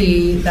also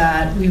see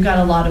that we've got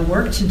a lot of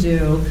work to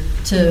do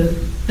to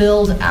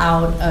build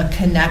out a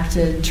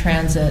connected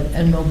transit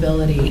and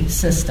mobility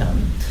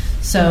system.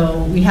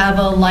 So we have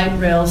a light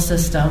rail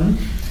system,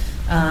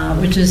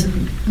 which is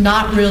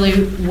not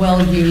really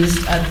well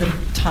used at the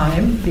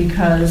time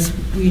because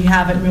we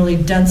haven't really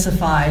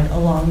densified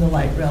along the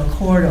light rail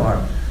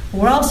corridor.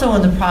 We're also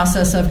in the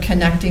process of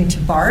connecting to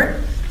BART.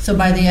 So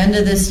by the end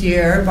of this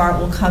year, BART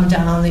will come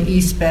down the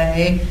East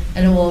Bay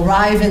and it will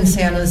arrive in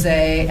San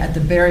Jose at the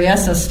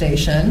Berryessa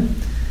station.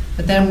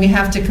 But then we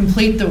have to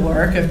complete the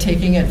work of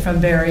taking it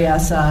from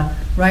Berryessa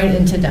right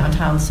into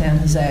downtown San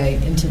Jose,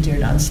 into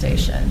Diridon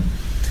Station.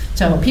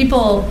 So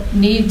people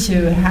need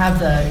to have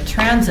the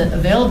transit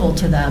available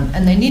to them,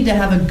 and they need to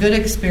have a good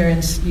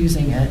experience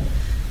using it.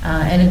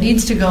 And it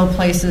needs to go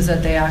places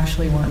that they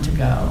actually want to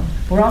go.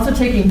 We're also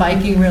taking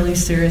biking really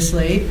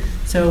seriously.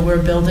 So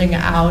we're building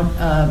out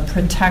a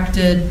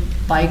protected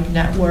bike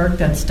network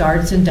that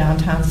starts in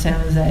downtown San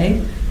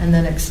Jose and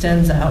then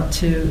extends out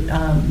to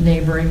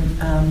neighboring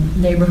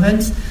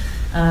neighborhoods.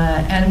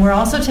 And we're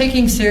also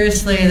taking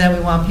seriously that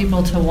we want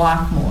people to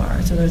walk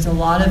more. So there's a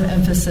lot of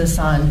emphasis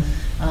on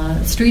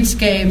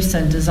streetscapes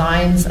and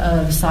designs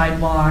of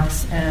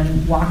sidewalks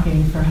and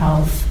walking for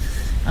health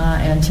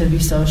and to be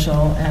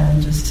social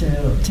and just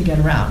to get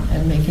around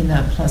and making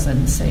that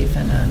pleasant, safe,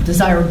 and a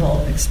desirable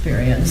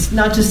experience,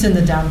 not just in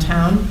the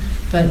downtown,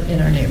 but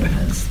in our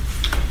neighborhoods.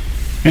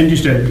 And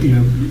just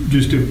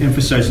to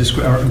emphasize this,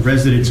 our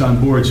residents on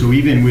board. So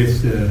even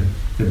with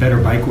the Better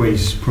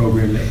Bikeways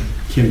program that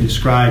Kim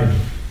described,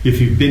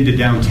 if you've been to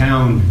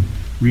downtown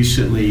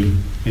recently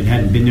and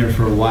hadn't been there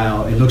for a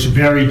while, it looks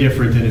very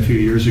different than a few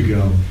years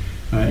ago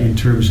in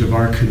terms of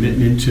our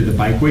commitment to the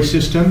bikeway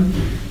system,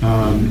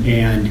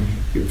 and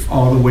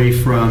all the way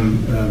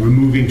from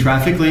removing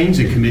traffic lanes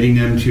and committing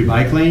them to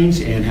bike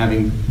lanes and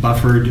having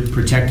buffered,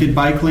 protected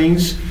bike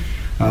lanes.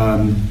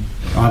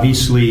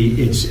 Obviously,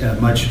 it's a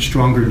much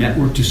stronger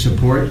network to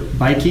support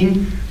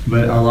biking,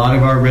 but a lot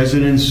of our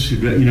residents,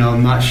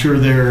 I'm not sure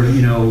they're,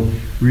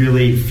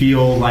 really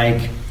feel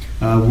like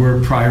we're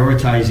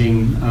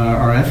prioritizing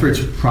our efforts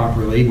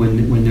properly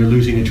when they're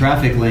losing a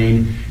traffic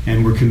lane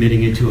and we're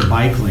committing it to a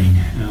bike lane.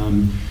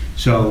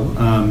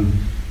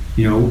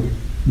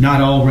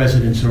 Not all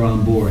residents are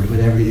on board with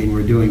everything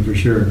we're doing, for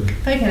sure.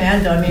 If I can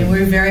add, though,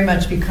 we've very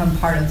much become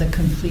part of the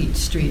Complete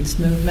Streets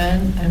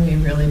movement, and we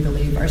really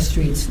believe our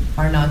streets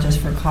are not just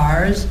for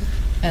cars,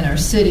 and our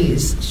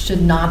cities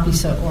should not be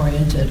so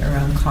oriented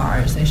around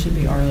cars. They should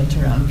be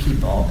oriented around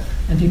people.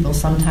 And people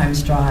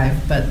sometimes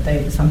drive, but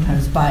they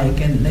sometimes bike,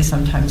 and they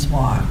sometimes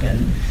walk.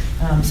 And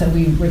so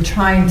we're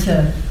trying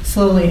to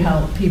slowly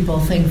help people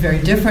think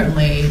very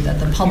differently, that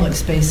the public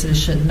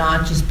spaces should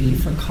not just be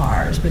for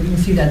cars. But you can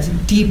see that's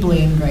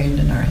deeply ingrained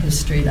in our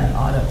history, that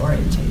auto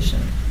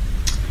orientation.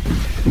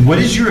 What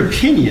is your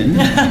opinion,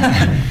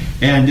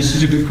 and this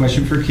is a good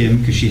question for Kim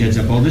because she heads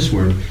up all this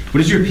work,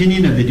 what is your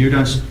opinion of the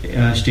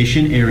Diridon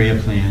Station area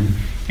plan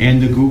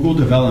and the Google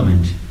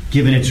development,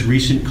 given its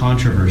recent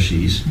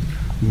controversies?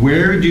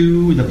 Where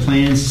do the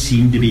plans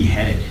seem to be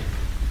headed?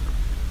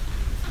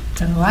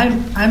 So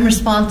I'm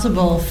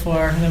responsible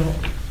for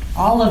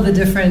all of the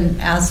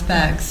different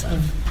aspects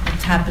of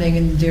what's happening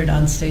in the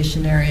Diridon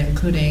Station area,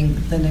 including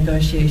the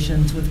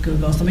negotiations with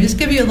Google. So let me just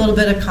give you a little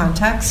bit of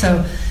context.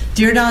 So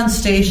Diridon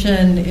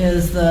Station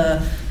is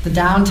the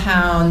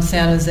downtown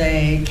San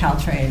Jose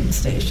Caltrain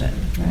station,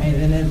 right?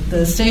 And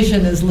the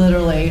station is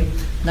literally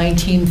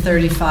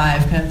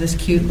 1935, kind of this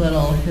cute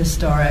little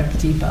historic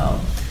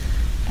depot.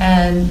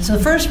 And so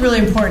the first really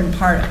important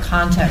part of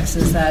context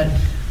is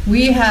that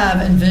we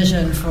have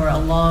envisioned for a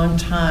long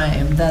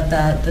time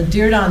that the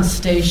Diridon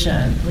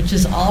Station, which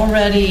is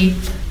already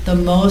the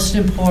most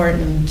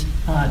important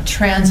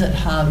transit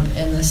hub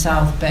in the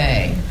South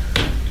Bay,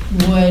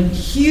 would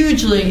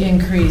hugely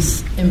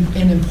increase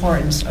in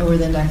importance over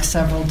the next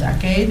several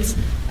decades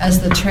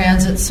as the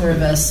transit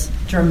service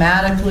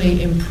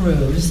dramatically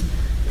improves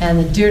and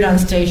the Diridon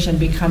Station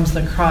becomes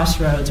the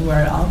crossroads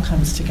where it all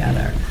comes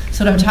together.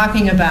 So what I'm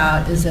talking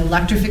about is the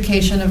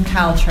electrification of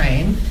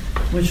Caltrain,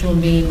 which will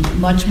mean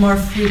much more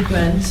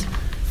frequent,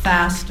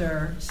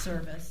 faster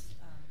service.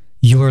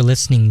 You are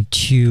listening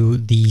to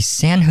the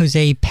San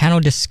Jose panel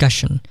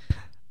discussion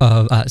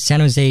of San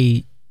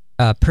Jose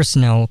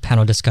personnel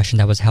panel discussion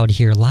that was held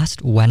here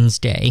last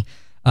Wednesday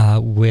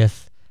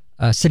with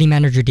City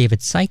Manager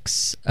David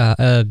Sykes,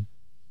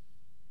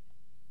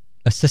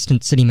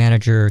 Assistant City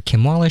Manager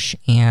Kim Wallish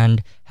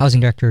and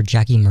Housing Director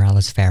Jackie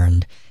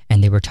Morales-Farrand,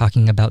 and they were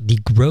talking about the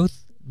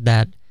growth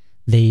that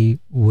they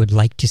would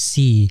like to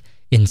see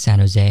in San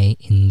Jose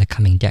in the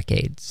coming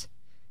decades.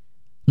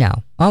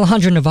 Now,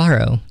 Alejandro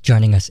Navarro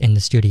joining us in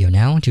the studio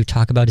now to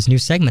talk about his new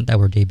segment that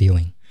we're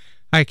debuting.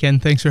 Hi, Ken.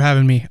 Thanks for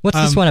having me. What's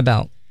this one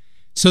about?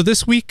 So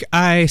this week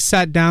I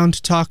sat down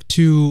to talk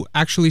to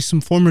actually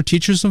some former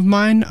teachers of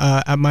mine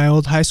at my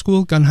old high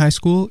school, Gunn High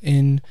School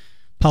in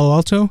Palo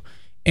Alto,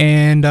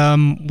 and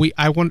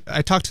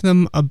I talked to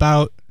them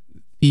about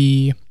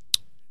the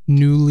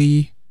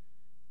newly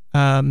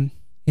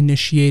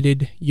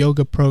initiated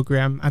yoga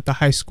program at the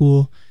high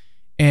school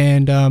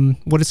and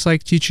what it's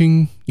like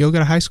teaching yoga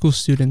to high school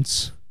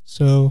students.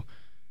 So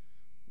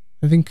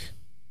I think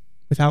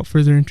without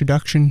further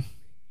introduction,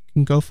 you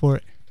can go for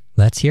it.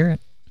 Let's hear it.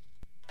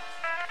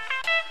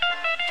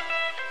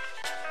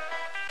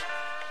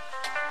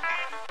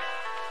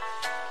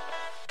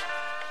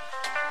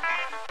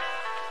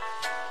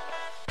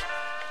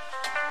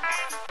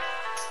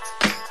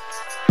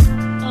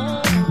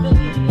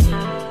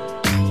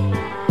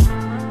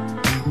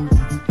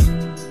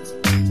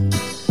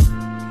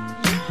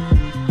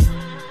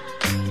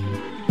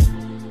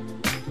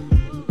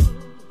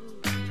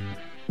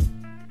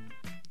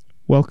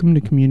 Welcome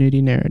to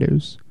Community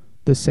Narratives,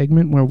 the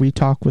segment where we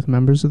talk with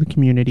members of the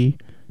community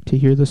to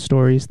hear the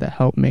stories that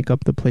help make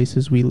up the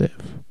places we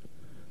live.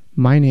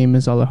 My name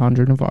is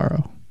Alejandro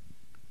Navarro.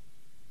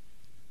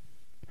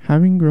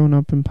 Having grown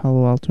up in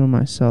Palo Alto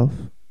myself,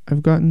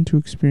 I've gotten to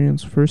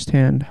experience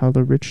firsthand how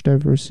the rich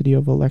diversity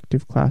of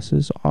elective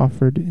classes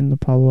offered in the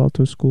Palo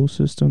Alto school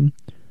system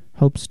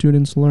help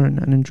students learn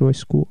and enjoy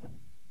school.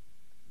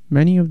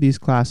 Many of these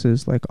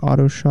classes, like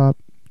auto shop,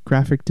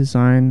 graphic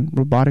design,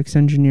 robotics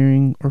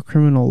engineering, or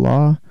criminal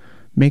law,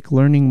 make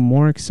learning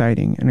more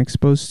exciting and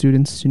expose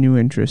students to new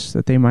interests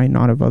that they might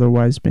not have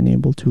otherwise been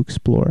able to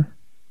explore.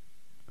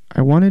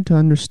 I wanted to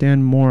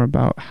understand more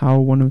about how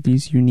one of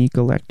these unique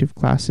elective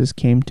classes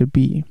came to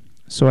be,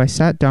 so I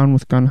sat down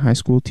with Gunn High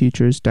School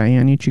teachers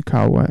Diane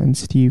Ichikawa and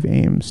Steve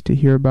Ames to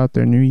hear about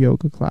their new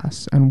yoga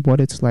class and what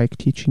it's like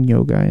teaching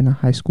yoga in a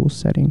high school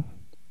setting.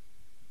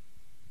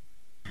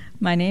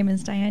 My name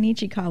is Diane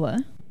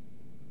Ichikawa.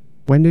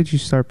 When did you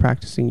start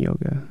practicing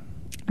yoga?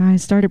 I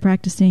started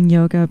practicing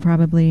yoga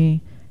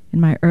probably in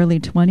my early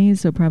 20s,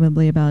 so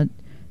probably about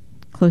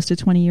close to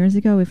 20 years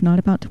ago, if not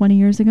about 20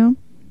 years ago.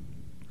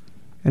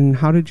 And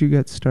how did you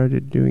get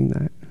started doing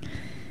that?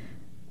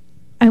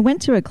 I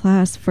went to a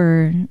class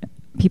for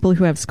people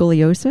who have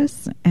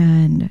scoliosis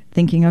and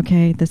thinking,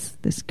 okay, this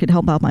could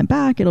help out my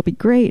back, it'll be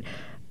great.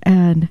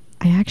 And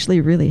I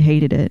actually really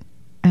hated it.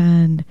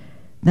 And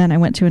then I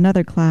went to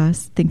another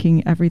class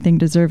thinking everything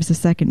deserves a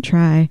second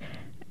try.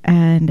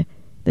 And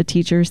the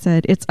teacher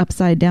said, it's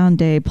upside down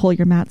day, pull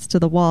your mats to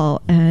the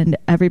wall. And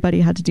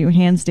everybody had to do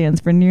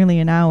handstands for nearly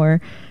an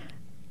hour.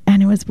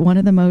 And it was one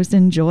of the most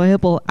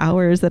enjoyable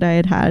hours that I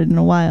had had in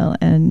a while.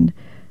 And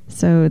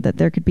so that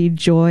there could be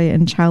joy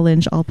and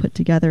challenge all put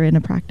together in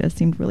a practice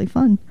seemed really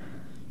fun.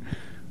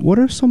 What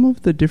are some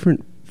of the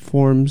different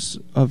forms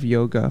of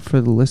yoga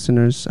for the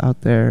listeners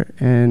out there?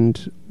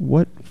 And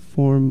what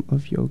form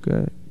of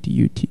yoga do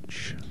you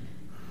teach?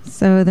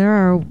 So there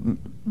are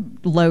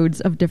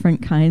loads of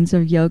different kinds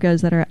of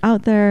yogas that are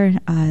out there.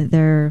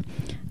 There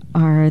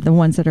are the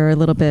ones that are a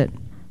little bit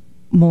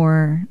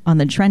more on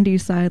the trendy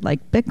side,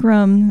 like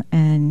Bikram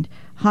and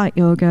hot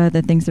yoga,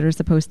 the things that are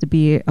supposed to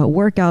be a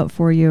workout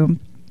for you.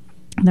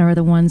 There are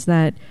the ones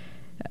that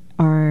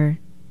are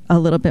a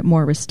little bit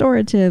more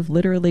restorative,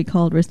 literally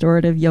called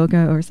restorative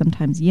yoga, or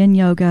sometimes yin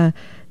yoga.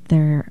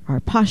 There are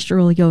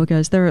postural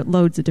yogas. There are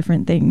loads of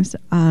different things.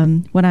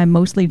 What I'm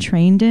mostly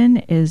trained in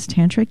is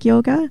tantric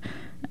yoga.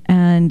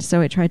 And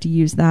so I tried to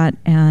use that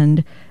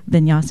and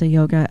vinyasa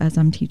yoga as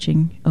I'm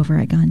teaching over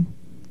at Gunn.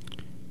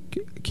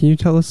 Can you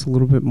tell us a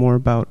little bit more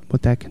about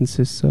what that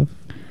consists of?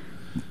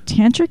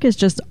 Tantric is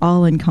just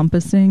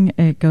all-encompassing.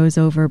 It goes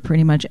over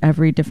pretty much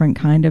every different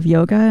kind of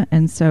yoga.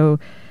 And so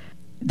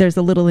there's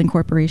a little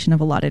incorporation of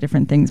a lot of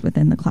different things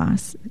within the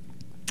class.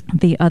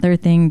 The other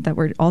thing that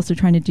we're also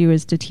trying to do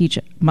is to teach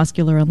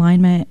muscular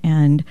alignment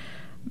and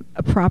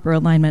a proper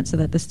alignment so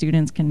that the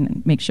students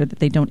can make sure that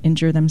they don't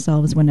injure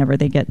themselves whenever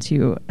they get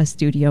to a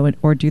studio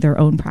or do their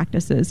own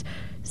practices.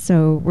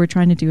 So we're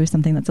trying to do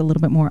something that's a little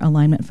bit more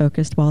alignment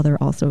focused while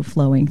they're also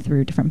flowing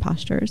through different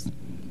postures.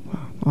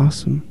 Wow,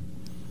 awesome.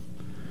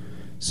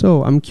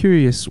 So I'm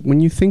curious, when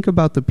you think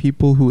about the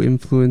people who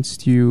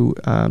influenced you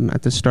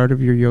at the start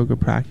of your yoga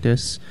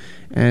practice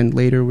and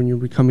later when you're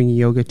becoming a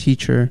yoga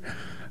teacher,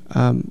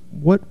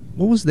 what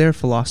was their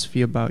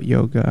philosophy about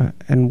yoga,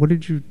 and what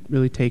did you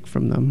really take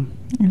from them?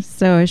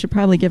 So I should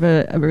probably give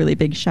a really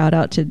big shout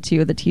out to two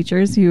of the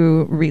teachers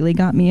who really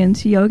got me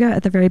into yoga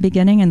at the very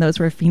beginning, and those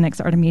were Phoenix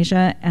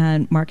Artemisia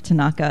and Mark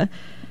Tanaka.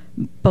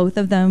 Both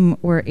of them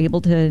were able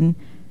to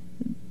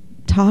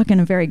talk in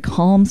a very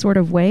calm sort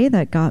of way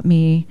that got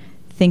me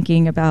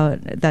thinking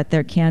about that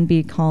there can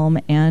be calm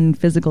and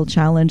physical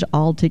challenge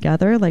all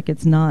together, like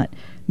it's not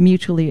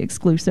mutually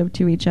exclusive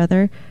to each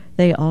other.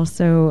 they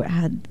also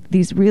had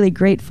these really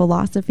great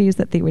philosophies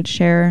that they would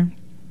share,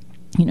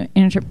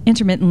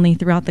 intermittently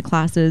throughout the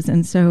classes.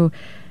 And so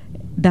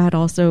that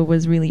also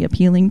was really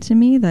appealing to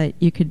me, that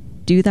you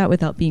could do that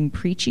without being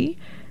preachy.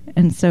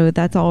 And so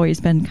that's always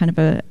been kind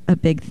of a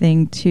big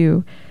thing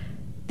too.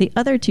 The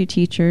other two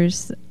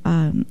teachers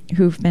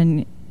who've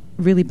been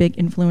really big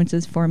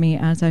influences for me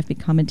as I've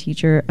become a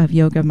teacher of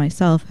yoga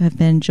myself have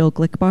been Jill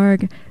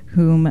Glickbarg,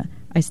 whom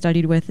I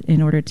studied with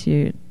in order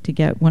to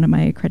get one of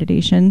my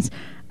accreditations,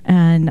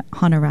 and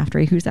Hannah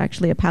Raftery, who's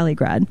actually a Pali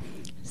grad.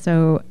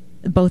 So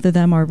both of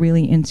them are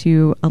really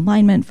into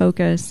alignment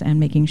focus and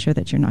making sure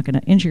that you're not going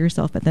to injure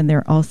yourself, but then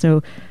they're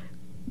also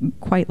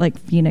quite like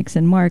Phoenix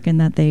and Mark in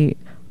that they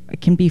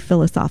can be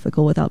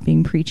philosophical without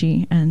being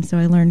preachy. And so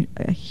I learned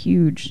a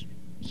huge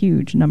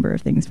number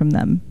of things from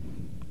them.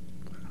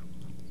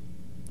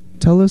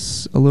 Tell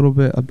us a little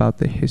bit about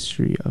the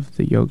history of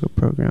the yoga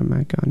program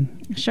at Gunn.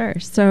 Sure.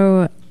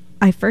 So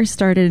I first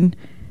started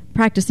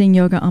practicing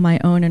yoga on my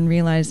own and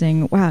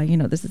realizing, wow,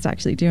 this is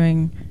actually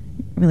doing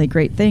really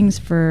great things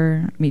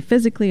for me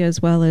physically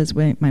as well as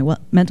my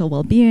mental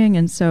well-being.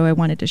 And so I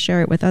wanted to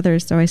share it with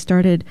others. So I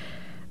started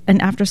an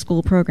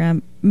after-school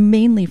program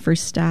mainly for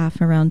staff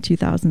around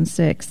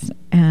 2006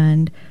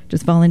 and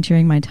just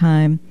volunteering my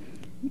time.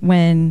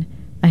 When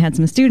I had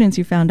some students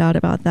who found out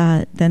about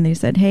that, then they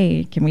said,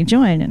 hey, can we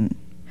join? And,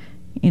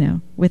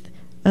 with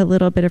a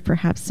little bit of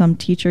perhaps some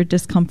teacher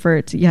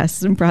discomfort,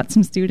 yes, and brought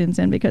some students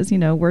in because,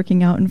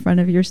 working out in front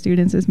of your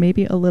students is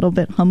maybe a little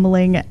bit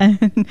humbling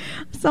and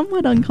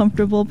somewhat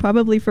uncomfortable,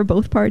 probably for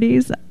both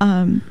parties.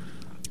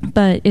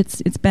 But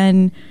it's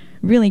been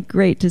really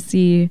great to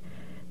see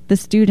the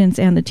students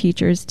and the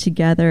teachers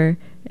together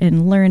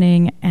in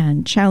learning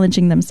and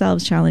challenging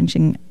themselves,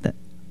 challenging the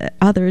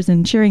others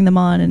and cheering them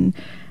on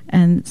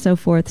and so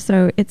forth.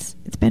 So it's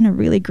been a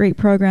really great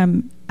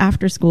program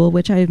after school,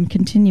 which I'm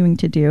continuing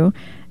to do.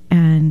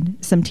 And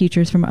some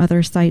teachers from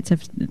other sites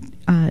have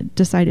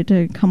decided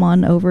to come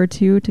on over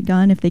to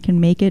Gunn if they can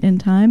make it in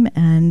time.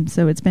 And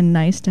so it's been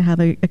nice to have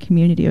a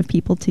community of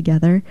people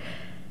together.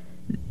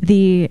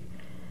 The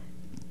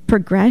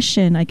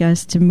progression, I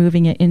guess, to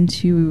moving it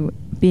into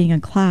being a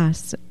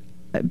class,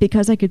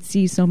 because I could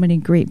see so many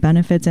great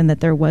benefits and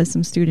that there was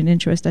some student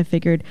interest, I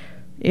figured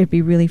it'd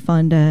be really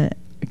fun to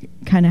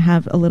kind of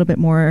have a little bit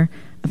more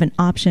of an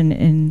option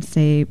in,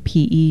 say,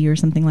 PE or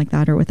something like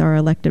that, or with our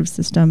elective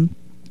system.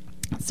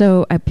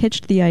 So I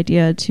pitched the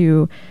idea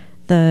to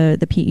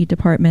the PE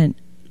department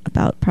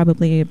about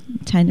probably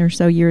 10 or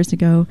so years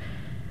ago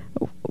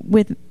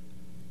with,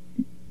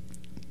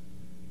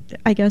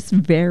 I guess,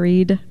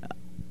 varied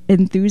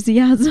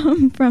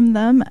enthusiasm from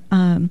them.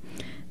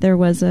 There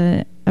was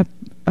a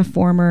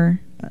former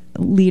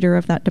leader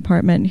of that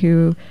department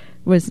who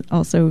was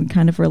also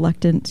kind of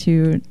reluctant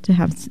to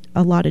have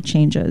a lot of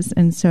changes.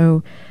 And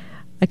so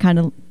I kind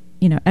of,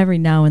 every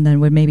now and then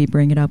would maybe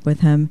bring it up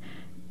with him.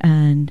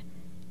 And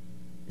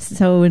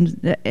so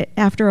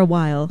after a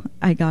while,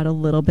 I got a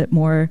little bit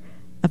more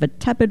of a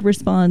tepid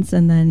response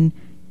and then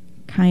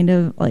kind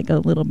of like a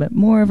little bit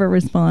more of a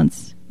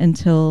response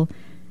until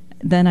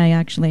then I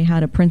actually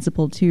had a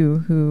principal too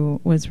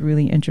who was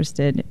really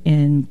interested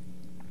in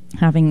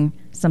having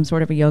some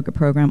sort of a yoga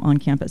program on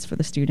campus for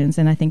the students.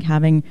 And I think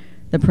having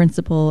the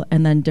principal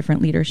and then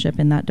different leadership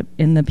in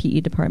the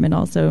PE department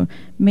also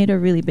made a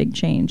really big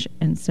change.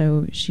 And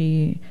so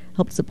she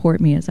helped support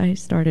me as I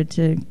started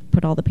to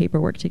put all the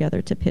paperwork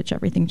together to pitch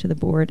everything to the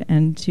board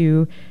and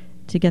to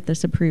get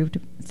this approved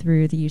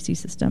through the UC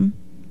system.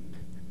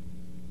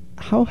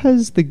 How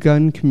has the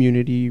Gunn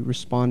community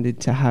responded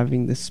to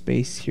having this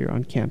space here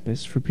on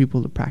campus for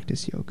people to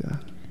practice yoga?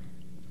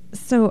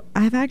 So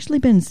I've actually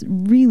been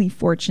really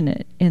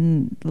fortunate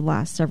in the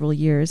last several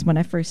years. When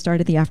I first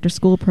started the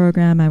after-school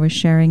program, I was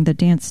sharing the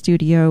dance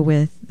studio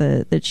with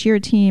the cheer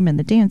team and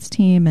the dance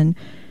team, and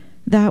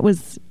that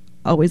was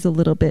always a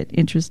little bit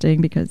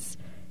interesting because,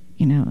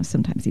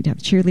 sometimes you'd have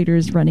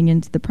cheerleaders running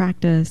into the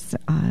practice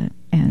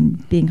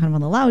and being kind of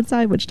on the loud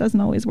side, which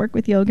doesn't always work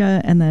with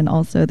yoga. And then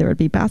also there would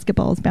be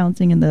basketballs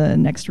bouncing in the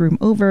next room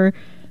over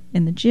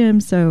in the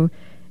gym. So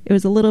it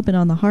was a little bit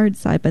on the hard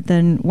side. But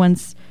then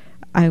once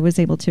I was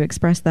able to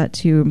express that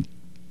to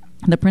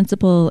the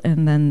principal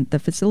and then the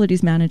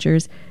facilities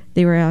managers,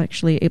 they were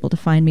actually able to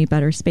find me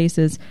better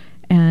spaces.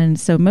 And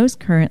so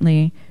most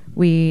currently,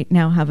 we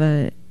now have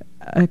a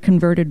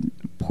converted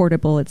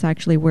portable. It's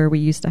actually where we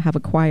used to have a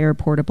choir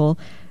portable.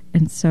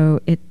 And so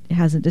it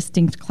has a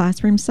distinct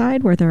classroom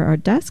side where there are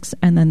desks,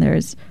 and then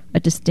there's a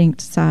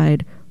distinct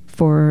side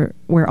for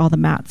where all the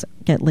mats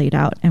get laid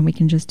out, and we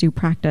can just do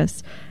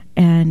practice.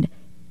 And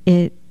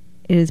it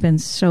has been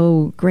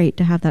so great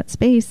to have that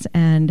space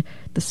and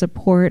the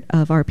support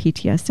of our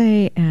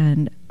PTSA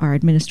and our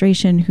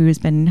administration, who has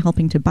been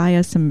helping to buy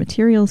us some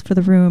materials for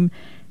the room.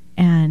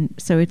 And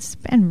so it's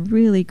been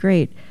really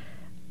great.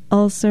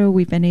 Also,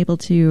 we've been able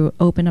to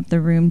open up the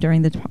room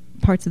during the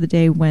parts of the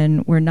day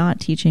when we're not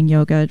teaching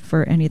yoga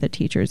for any of the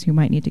teachers who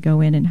might need to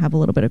go in and have a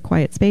little bit of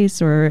quiet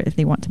space, or if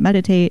they want to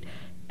meditate.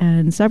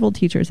 And several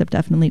teachers have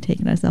definitely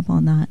taken us up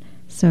on that.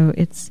 So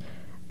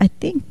I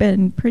think,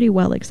 been pretty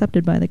well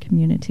accepted by the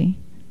community.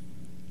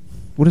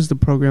 What does the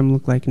program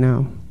look like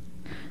now?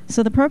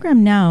 So the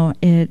program now,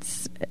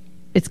 it's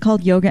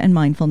called Yoga and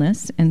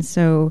Mindfulness. And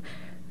so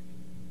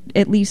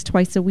at least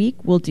twice a week,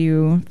 we'll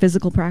do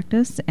physical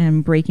practice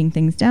and breaking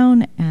things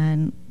down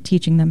and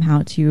teaching them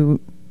how to,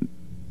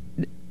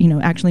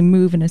 actually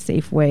move in a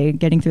safe way,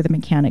 getting through the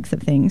mechanics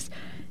of things.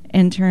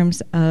 In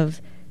terms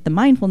of the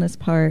mindfulness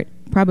part,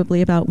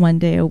 probably about one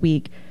day a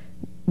week,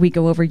 we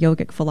go over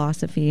yogic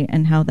philosophy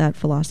and how that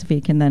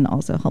philosophy can then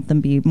also help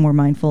them be more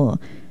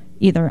mindful,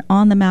 either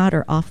on the mat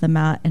or off the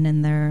mat and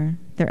in their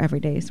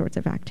everyday sorts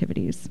of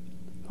activities.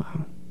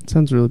 Wow.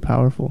 Sounds really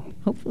powerful.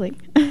 Hopefully.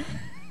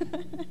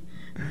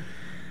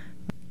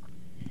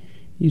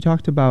 You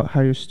talked about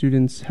how your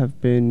students have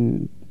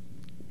been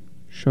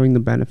showing the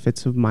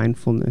benefits of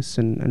mindfulness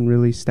and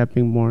really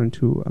stepping more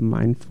into a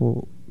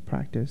mindful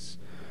practice.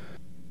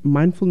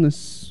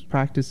 Mindfulness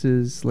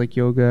practices like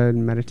yoga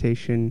and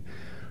meditation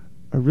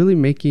are really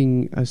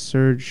making a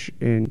surge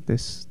in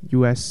this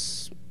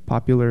U.S.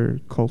 popular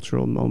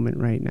cultural moment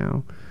right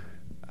now.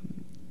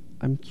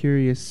 I'm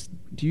curious,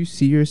 do you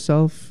see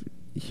yourself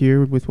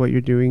here with what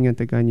you're doing at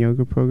the Gun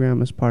Yoga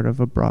program as part of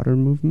a broader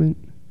movement?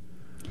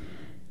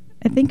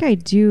 I think I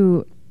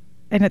do.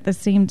 And at the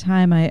same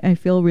time, I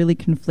feel really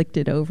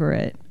conflicted over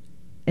it.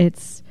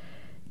 It's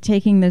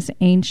taking this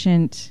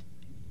ancient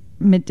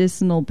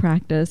medicinal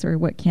practice, or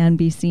what can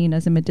be seen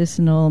as a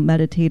medicinal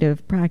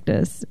meditative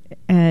practice,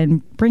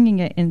 and bringing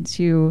it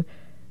into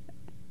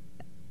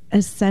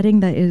a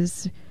setting that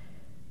is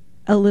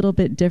a little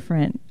bit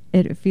different.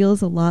 It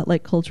feels a lot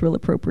like cultural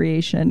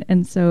appropriation.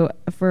 And so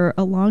for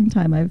a long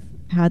time, I've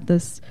had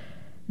this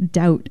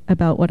doubt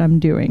about what I'm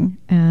doing,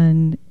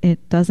 and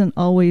it doesn't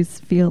always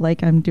feel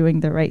like I'm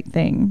doing the right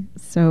thing.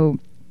 So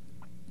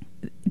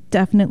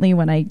definitely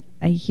when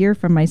I hear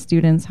from my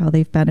students how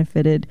they've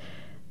benefited,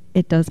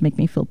 it does make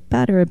me feel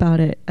better about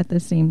it. At the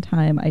same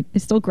time, I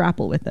still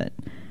grapple with it.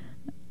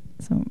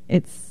 So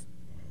it's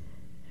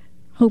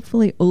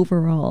hopefully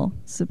overall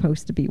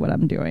supposed to be what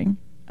I'm doing,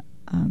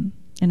 and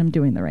I'm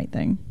doing the right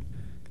thing.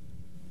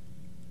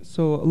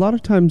 So a lot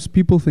of times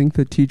people think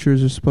that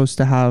teachers are supposed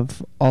to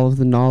have all of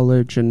the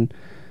knowledge and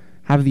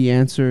have the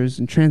answers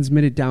and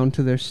transmit it down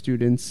to their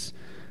students.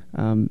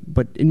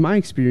 But in my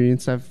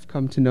experience, I've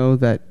come to know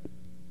that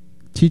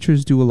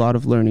teachers do a lot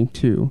of learning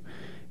too.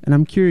 And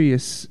I'm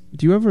curious,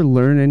 do you ever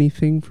learn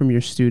anything from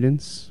your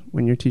students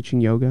when you're teaching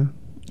yoga?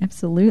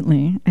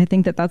 Absolutely. I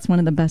think that that's one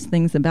of the best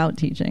things about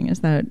teaching,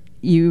 is that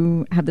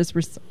you have this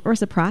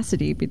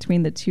reciprocity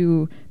between the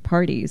two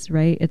parties,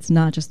 right? It's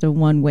not just a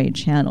one-way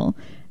channel.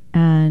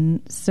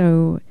 And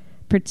so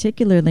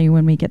particularly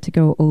when we get to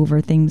go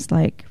over things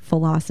like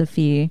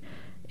philosophy,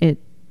 it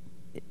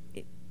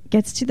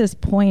gets to this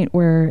point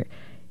where,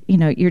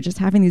 you're just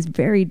having these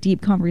very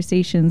deep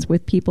conversations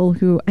with people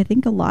who I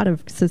think a lot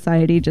of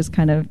society just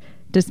kind of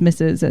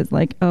dismisses as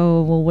like,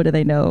 oh, well, what do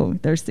they know?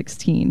 They're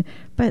 16.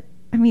 But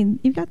I mean,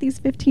 you've got these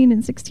 15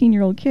 and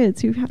 16-year-old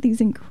kids who have these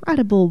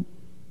incredible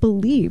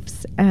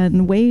beliefs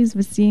and ways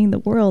of seeing the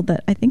world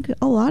that I think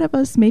a lot of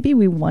us, maybe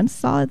we once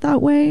saw it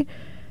that way,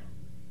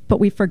 but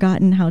we've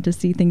forgotten how to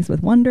see things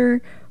with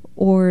wonder,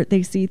 or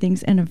they see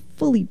things in a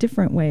fully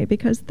different way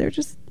because they're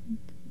just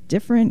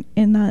different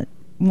in that,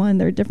 one,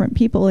 they're different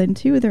people, and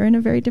two, they're in a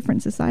very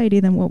different society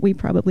than what we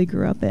probably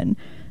grew up in.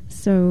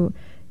 So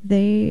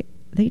they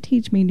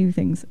teach me new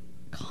things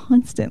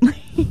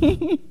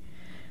constantly.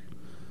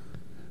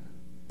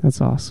 That's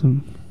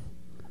awesome.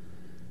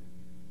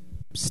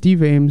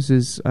 Steve Ames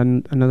is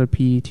another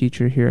PE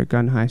teacher here at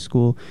Gun High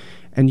School,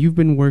 and you've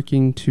been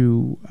working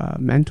to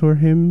mentor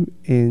him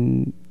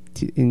in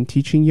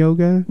teaching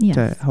yoga. Yes.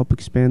 To help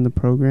expand the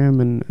program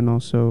and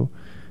also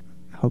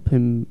help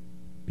him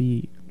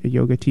be a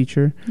yoga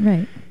teacher.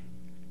 Right.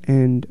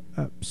 And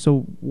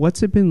so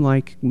what's it been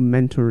like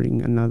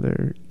mentoring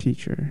another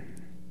teacher?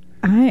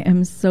 I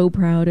am so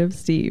proud of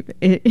Steve.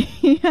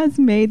 He has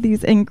made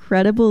these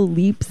incredible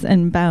leaps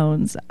and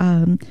bounds.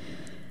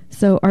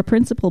 So our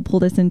principal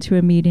pulled us into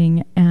a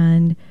meeting,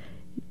 and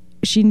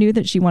she knew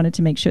that she wanted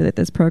to make sure that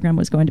this program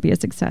was going to be a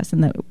success,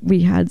 and that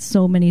we had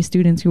so many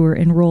students who were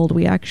enrolled.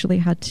 We actually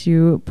had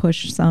to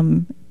push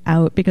some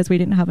out because we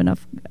didn't have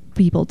enough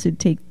people to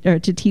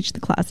teach the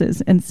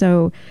classes. And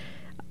so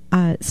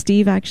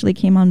Steve actually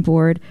came on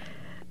board,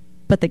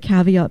 but the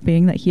caveat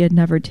being that he had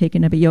never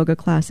taken a yoga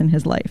class in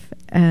his life.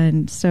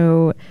 And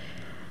so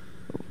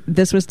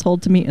this was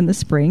told to me in the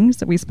spring.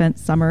 So we spent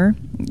summer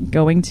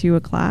going to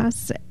a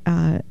class,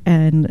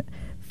 and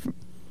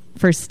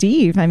for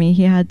Steve, I mean,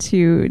 he had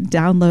to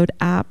download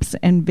apps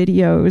and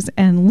videos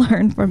and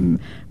learn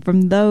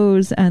from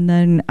those. And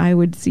then I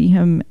would see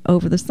him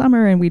over the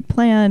summer and we'd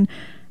plan.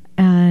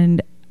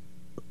 And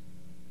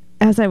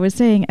as I was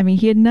saying, I mean,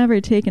 he had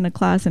never taken a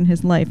class in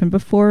his life. And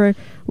before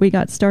we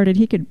got started,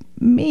 he could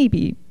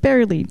maybe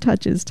barely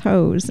touch his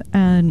toes.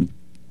 And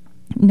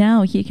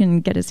now he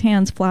can get his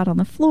hands flat on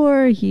the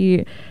floor.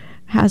 He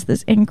has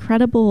this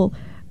incredible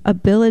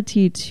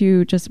ability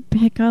to just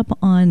pick up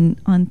on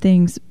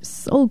things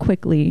so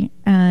quickly.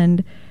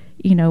 And,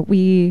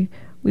 we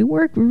we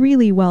work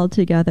really well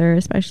together,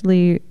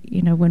 especially,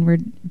 when we're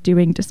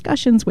doing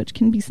discussions, which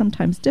can be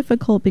sometimes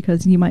difficult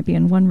because you might be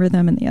in one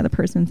rhythm and the other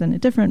person's in a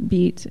different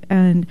beat.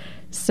 And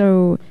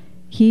so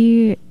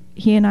he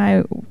and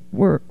I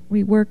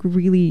we work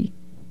really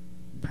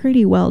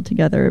pretty well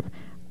together.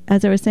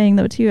 As I was saying,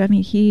 though, too, I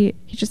mean, he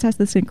just has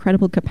this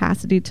incredible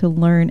capacity to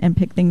learn and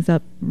pick things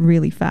up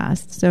really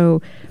fast.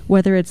 So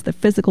whether it's the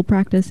physical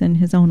practice in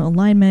his own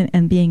alignment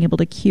and being able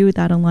to cue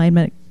that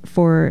alignment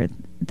for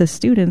the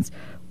students,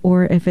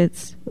 or if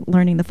it's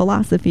learning the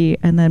philosophy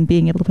and then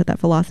being able to put that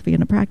philosophy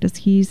into practice,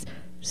 he's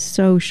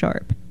so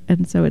sharp.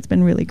 And so it's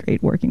been really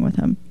great working with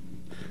him.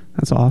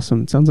 That's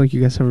awesome. It sounds like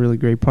you guys have a really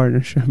great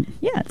partnership.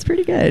 Yeah, it's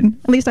pretty good.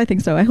 At least I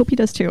think so. I hope he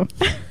does too.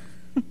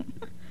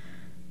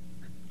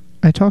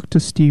 I talked to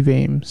Steve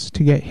Ames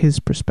to get his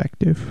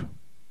perspective.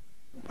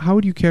 How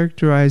would you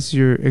characterize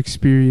your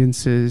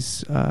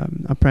experiences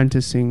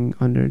apprenticing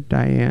under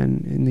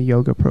Diane in the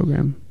yoga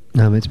program?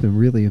 It's been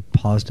really a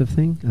positive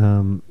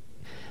thing.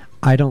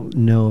 I don't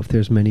know if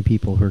there's many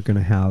people who are going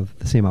to have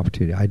the same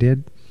opportunity I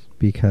did,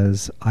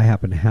 because I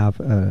happen to have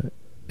an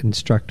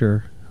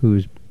instructor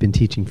who's been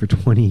teaching for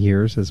 20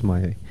 years as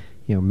my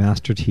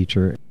master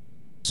teacher.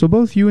 So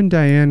both you and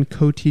Diane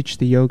co-teach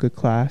the yoga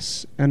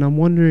class, and I'm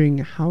wondering,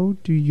 how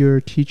do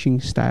your teaching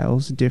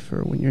styles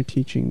differ when you're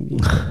teaching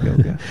the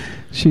yoga?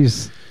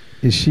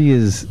 She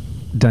is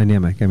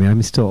dynamic. I mean,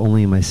 I'm still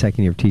only in my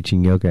second year of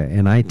teaching yoga,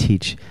 and I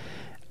teach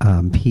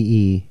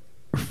PE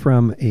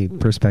from a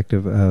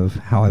perspective of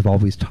how I've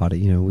always taught it.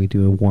 We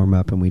do a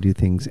warm-up and we do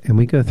things, and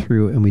we go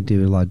through and we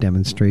do a lot of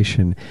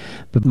demonstration,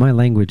 but my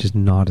language is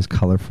not as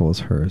colorful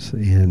as hers.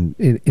 And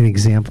an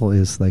example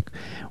is like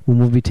when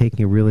we'll be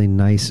taking a really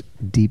nice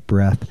deep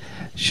breath,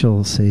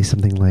 she'll say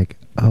something like,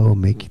 "Oh,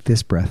 make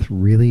this breath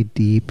really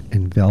deep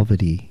and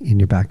velvety in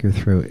your back of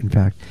your throat. In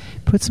fact,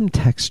 put some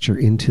texture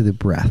into the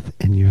breath."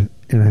 And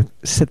I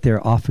sit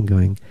there often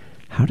going,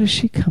 how does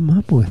she come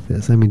up with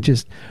this? I mean,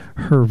 just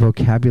her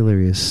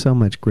vocabulary is so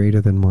much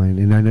greater than mine.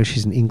 And I know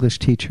she's an English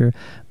teacher,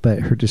 but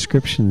her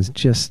descriptions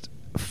just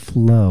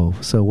flow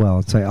so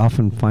well. So I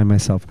often find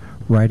myself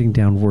writing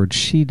down words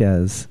she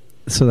does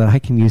so that I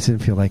can use it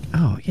and feel like,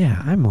 oh, yeah,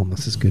 I'm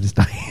almost as good as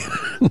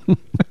Diane.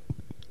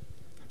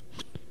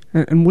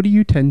 And what do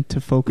you tend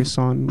to focus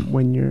on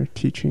when you're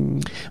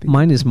teaching?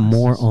 Mine is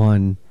more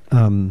on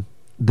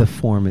the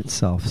form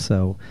itself.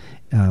 So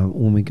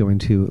when we go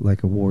into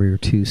like a Warrior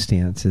 2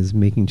 stance, is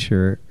making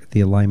sure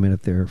the alignment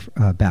of their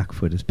back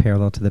foot is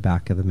parallel to the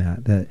back of the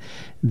mat, that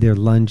their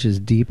lunge is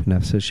deep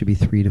enough so it should be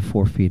 3 to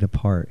 4 feet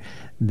apart,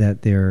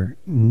 that their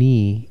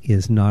knee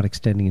is not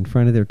extending in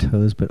front of their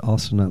toes but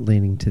also not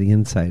leaning to the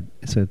inside,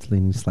 so it's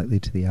leaning slightly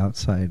to the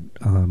outside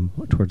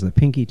towards the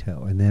pinky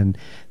toe, and then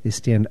they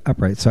stand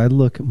upright. So I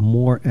look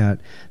more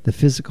at the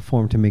physical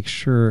form to make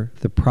sure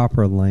the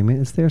proper alignment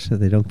is there so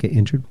they don't get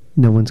injured.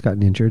 No one's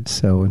gotten injured,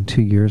 so in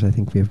 2 years I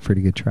think we have a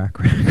pretty good track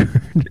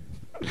record.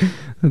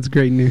 That's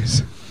great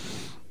news.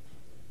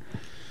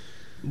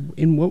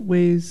 In what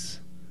ways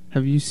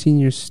have you seen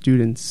your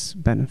students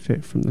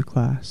benefit from the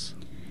class?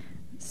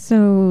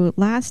 So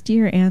last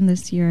year and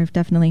this year, I've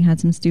definitely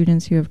had some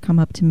students who have come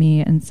up to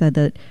me and said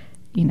that,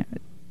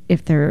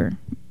 if their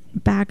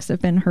backs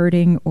have been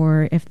hurting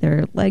or if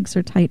their legs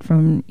are tight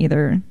from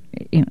either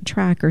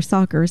track or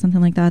soccer or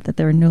something like that, that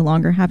they're no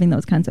longer having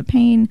those kinds of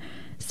pain.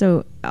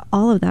 So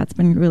all of that's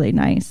been really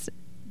nice.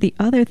 The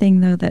other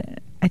thing, though,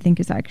 that I think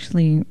is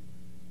actually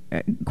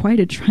quite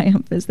a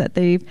triumph is that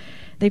they've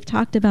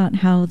talked about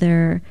how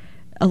they're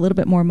a little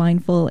bit more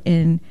mindful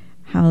in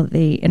how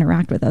they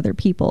interact with other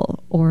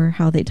people, or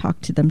how they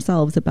talk to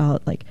themselves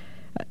about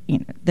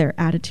their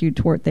attitude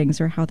toward things,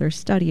 or how they're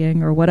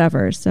studying or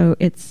whatever. So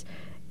it's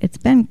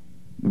been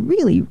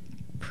really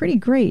pretty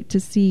great to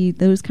see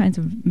those kinds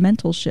of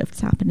mental shifts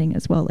happening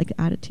as well, like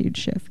attitude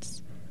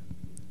shifts.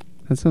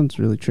 That sounds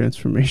really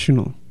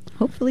transformational.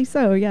 Hopefully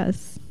so,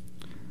 yes.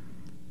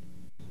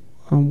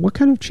 What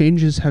kind of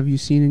changes have you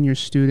seen in your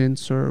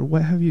students, or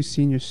what have you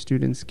seen your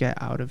students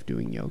get out of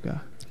doing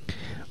yoga?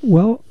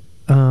 Well,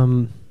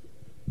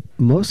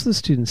 most of the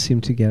students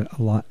seem to get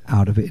a lot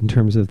out of it in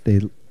terms of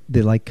they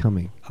like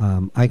coming.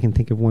 I can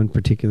think of one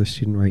particular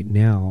student right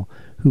now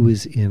who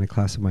was in a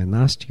class of mine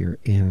last year,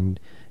 and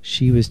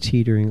she was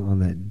teetering on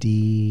that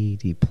D+,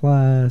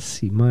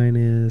 C-,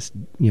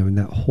 in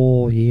that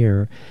whole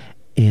year.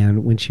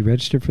 And when she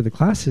registered for the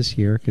class this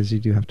year, because you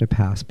do have to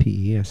pass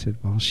PE, I said,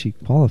 well, she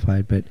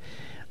qualified, but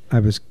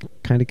I was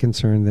kind of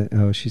concerned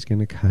that, she's going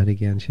to cut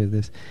again. She had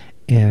this.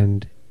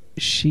 And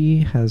she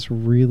has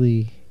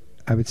really,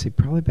 I would say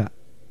probably about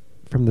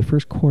from the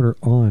first quarter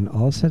on,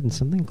 all of a sudden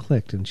something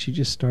clicked, and she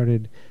just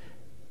started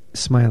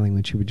smiling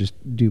when she would just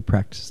do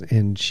practice,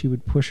 and she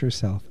would push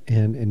herself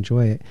and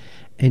enjoy it.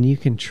 And you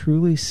can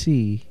truly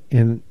see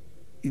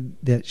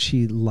that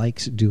she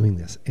likes doing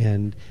this.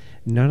 And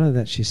none of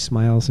that, she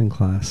smiles in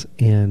class,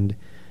 and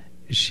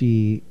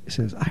she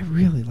says, I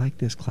really like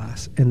this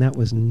class. And that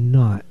was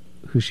not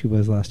who she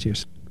was last year.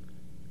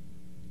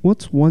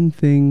 What's one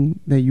thing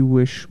that you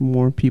wish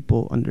more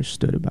people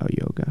understood about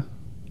yoga?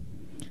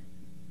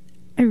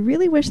 I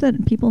really wish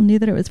that people knew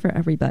that it was for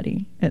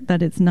everybody,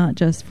 that it's not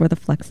just for the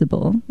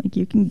flexible. Like,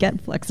 you can get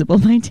flexible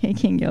by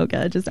taking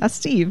yoga. Just ask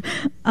Steve.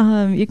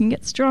 You can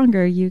get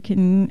stronger. You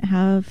can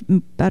have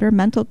better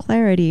mental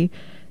clarity,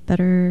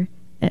 better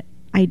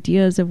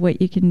ideas of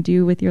what you can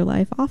do with your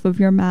life off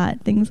of your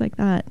mat, things like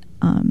that.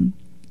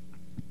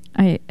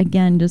 I,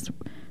 again, just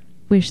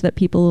wish that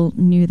people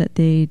knew that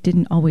they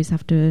didn't always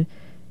have to,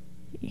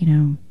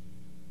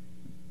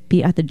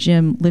 be at the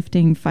gym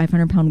lifting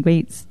 500-pound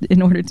weights in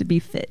order to be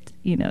fit.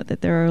 That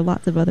there are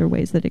lots of other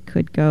ways that it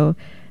could go,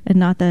 and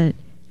not that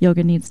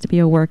yoga needs to be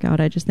a workout.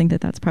 I just think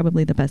that that's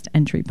probably the best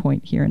entry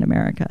point here in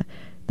America,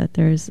 that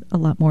there's a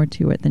lot more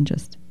to it than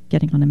just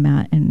getting on a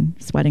mat and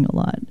sweating a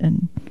lot.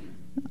 And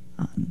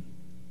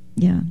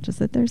just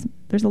that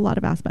there's a lot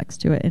of aspects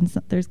to it, and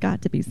there's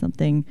got to be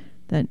something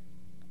that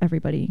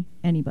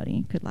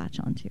anybody could latch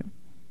onto.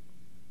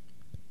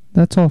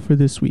 That's all for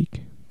this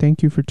week.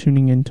 Thank you for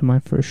tuning in to my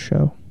first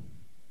show.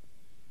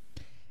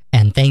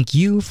 And thank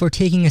you for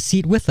taking a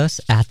seat with us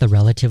at the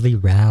Relatively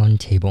Round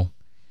Table.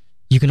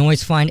 You can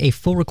always find a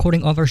full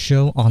recording of our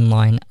show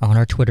online on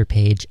our Twitter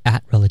page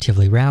at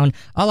Relatively Round.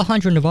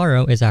 Alejandro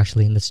Navarro is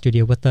actually in the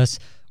studio with us.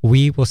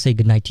 We will say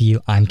goodnight to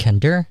you. I'm Ken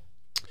Durr.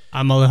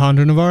 I'm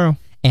Alejandro Navarro.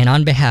 And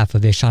on behalf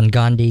of Ishan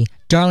Gandhi,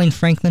 Darlene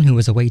Franklin, who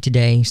was away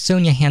today,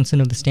 Sonia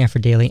Hansen of the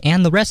Stanford Daily,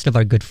 and the rest of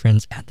our good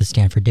friends at the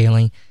Stanford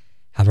Daily,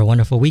 have a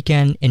wonderful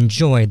weekend.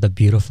 Enjoy the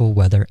beautiful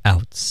weather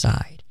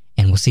outside.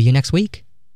 And we'll see you next week.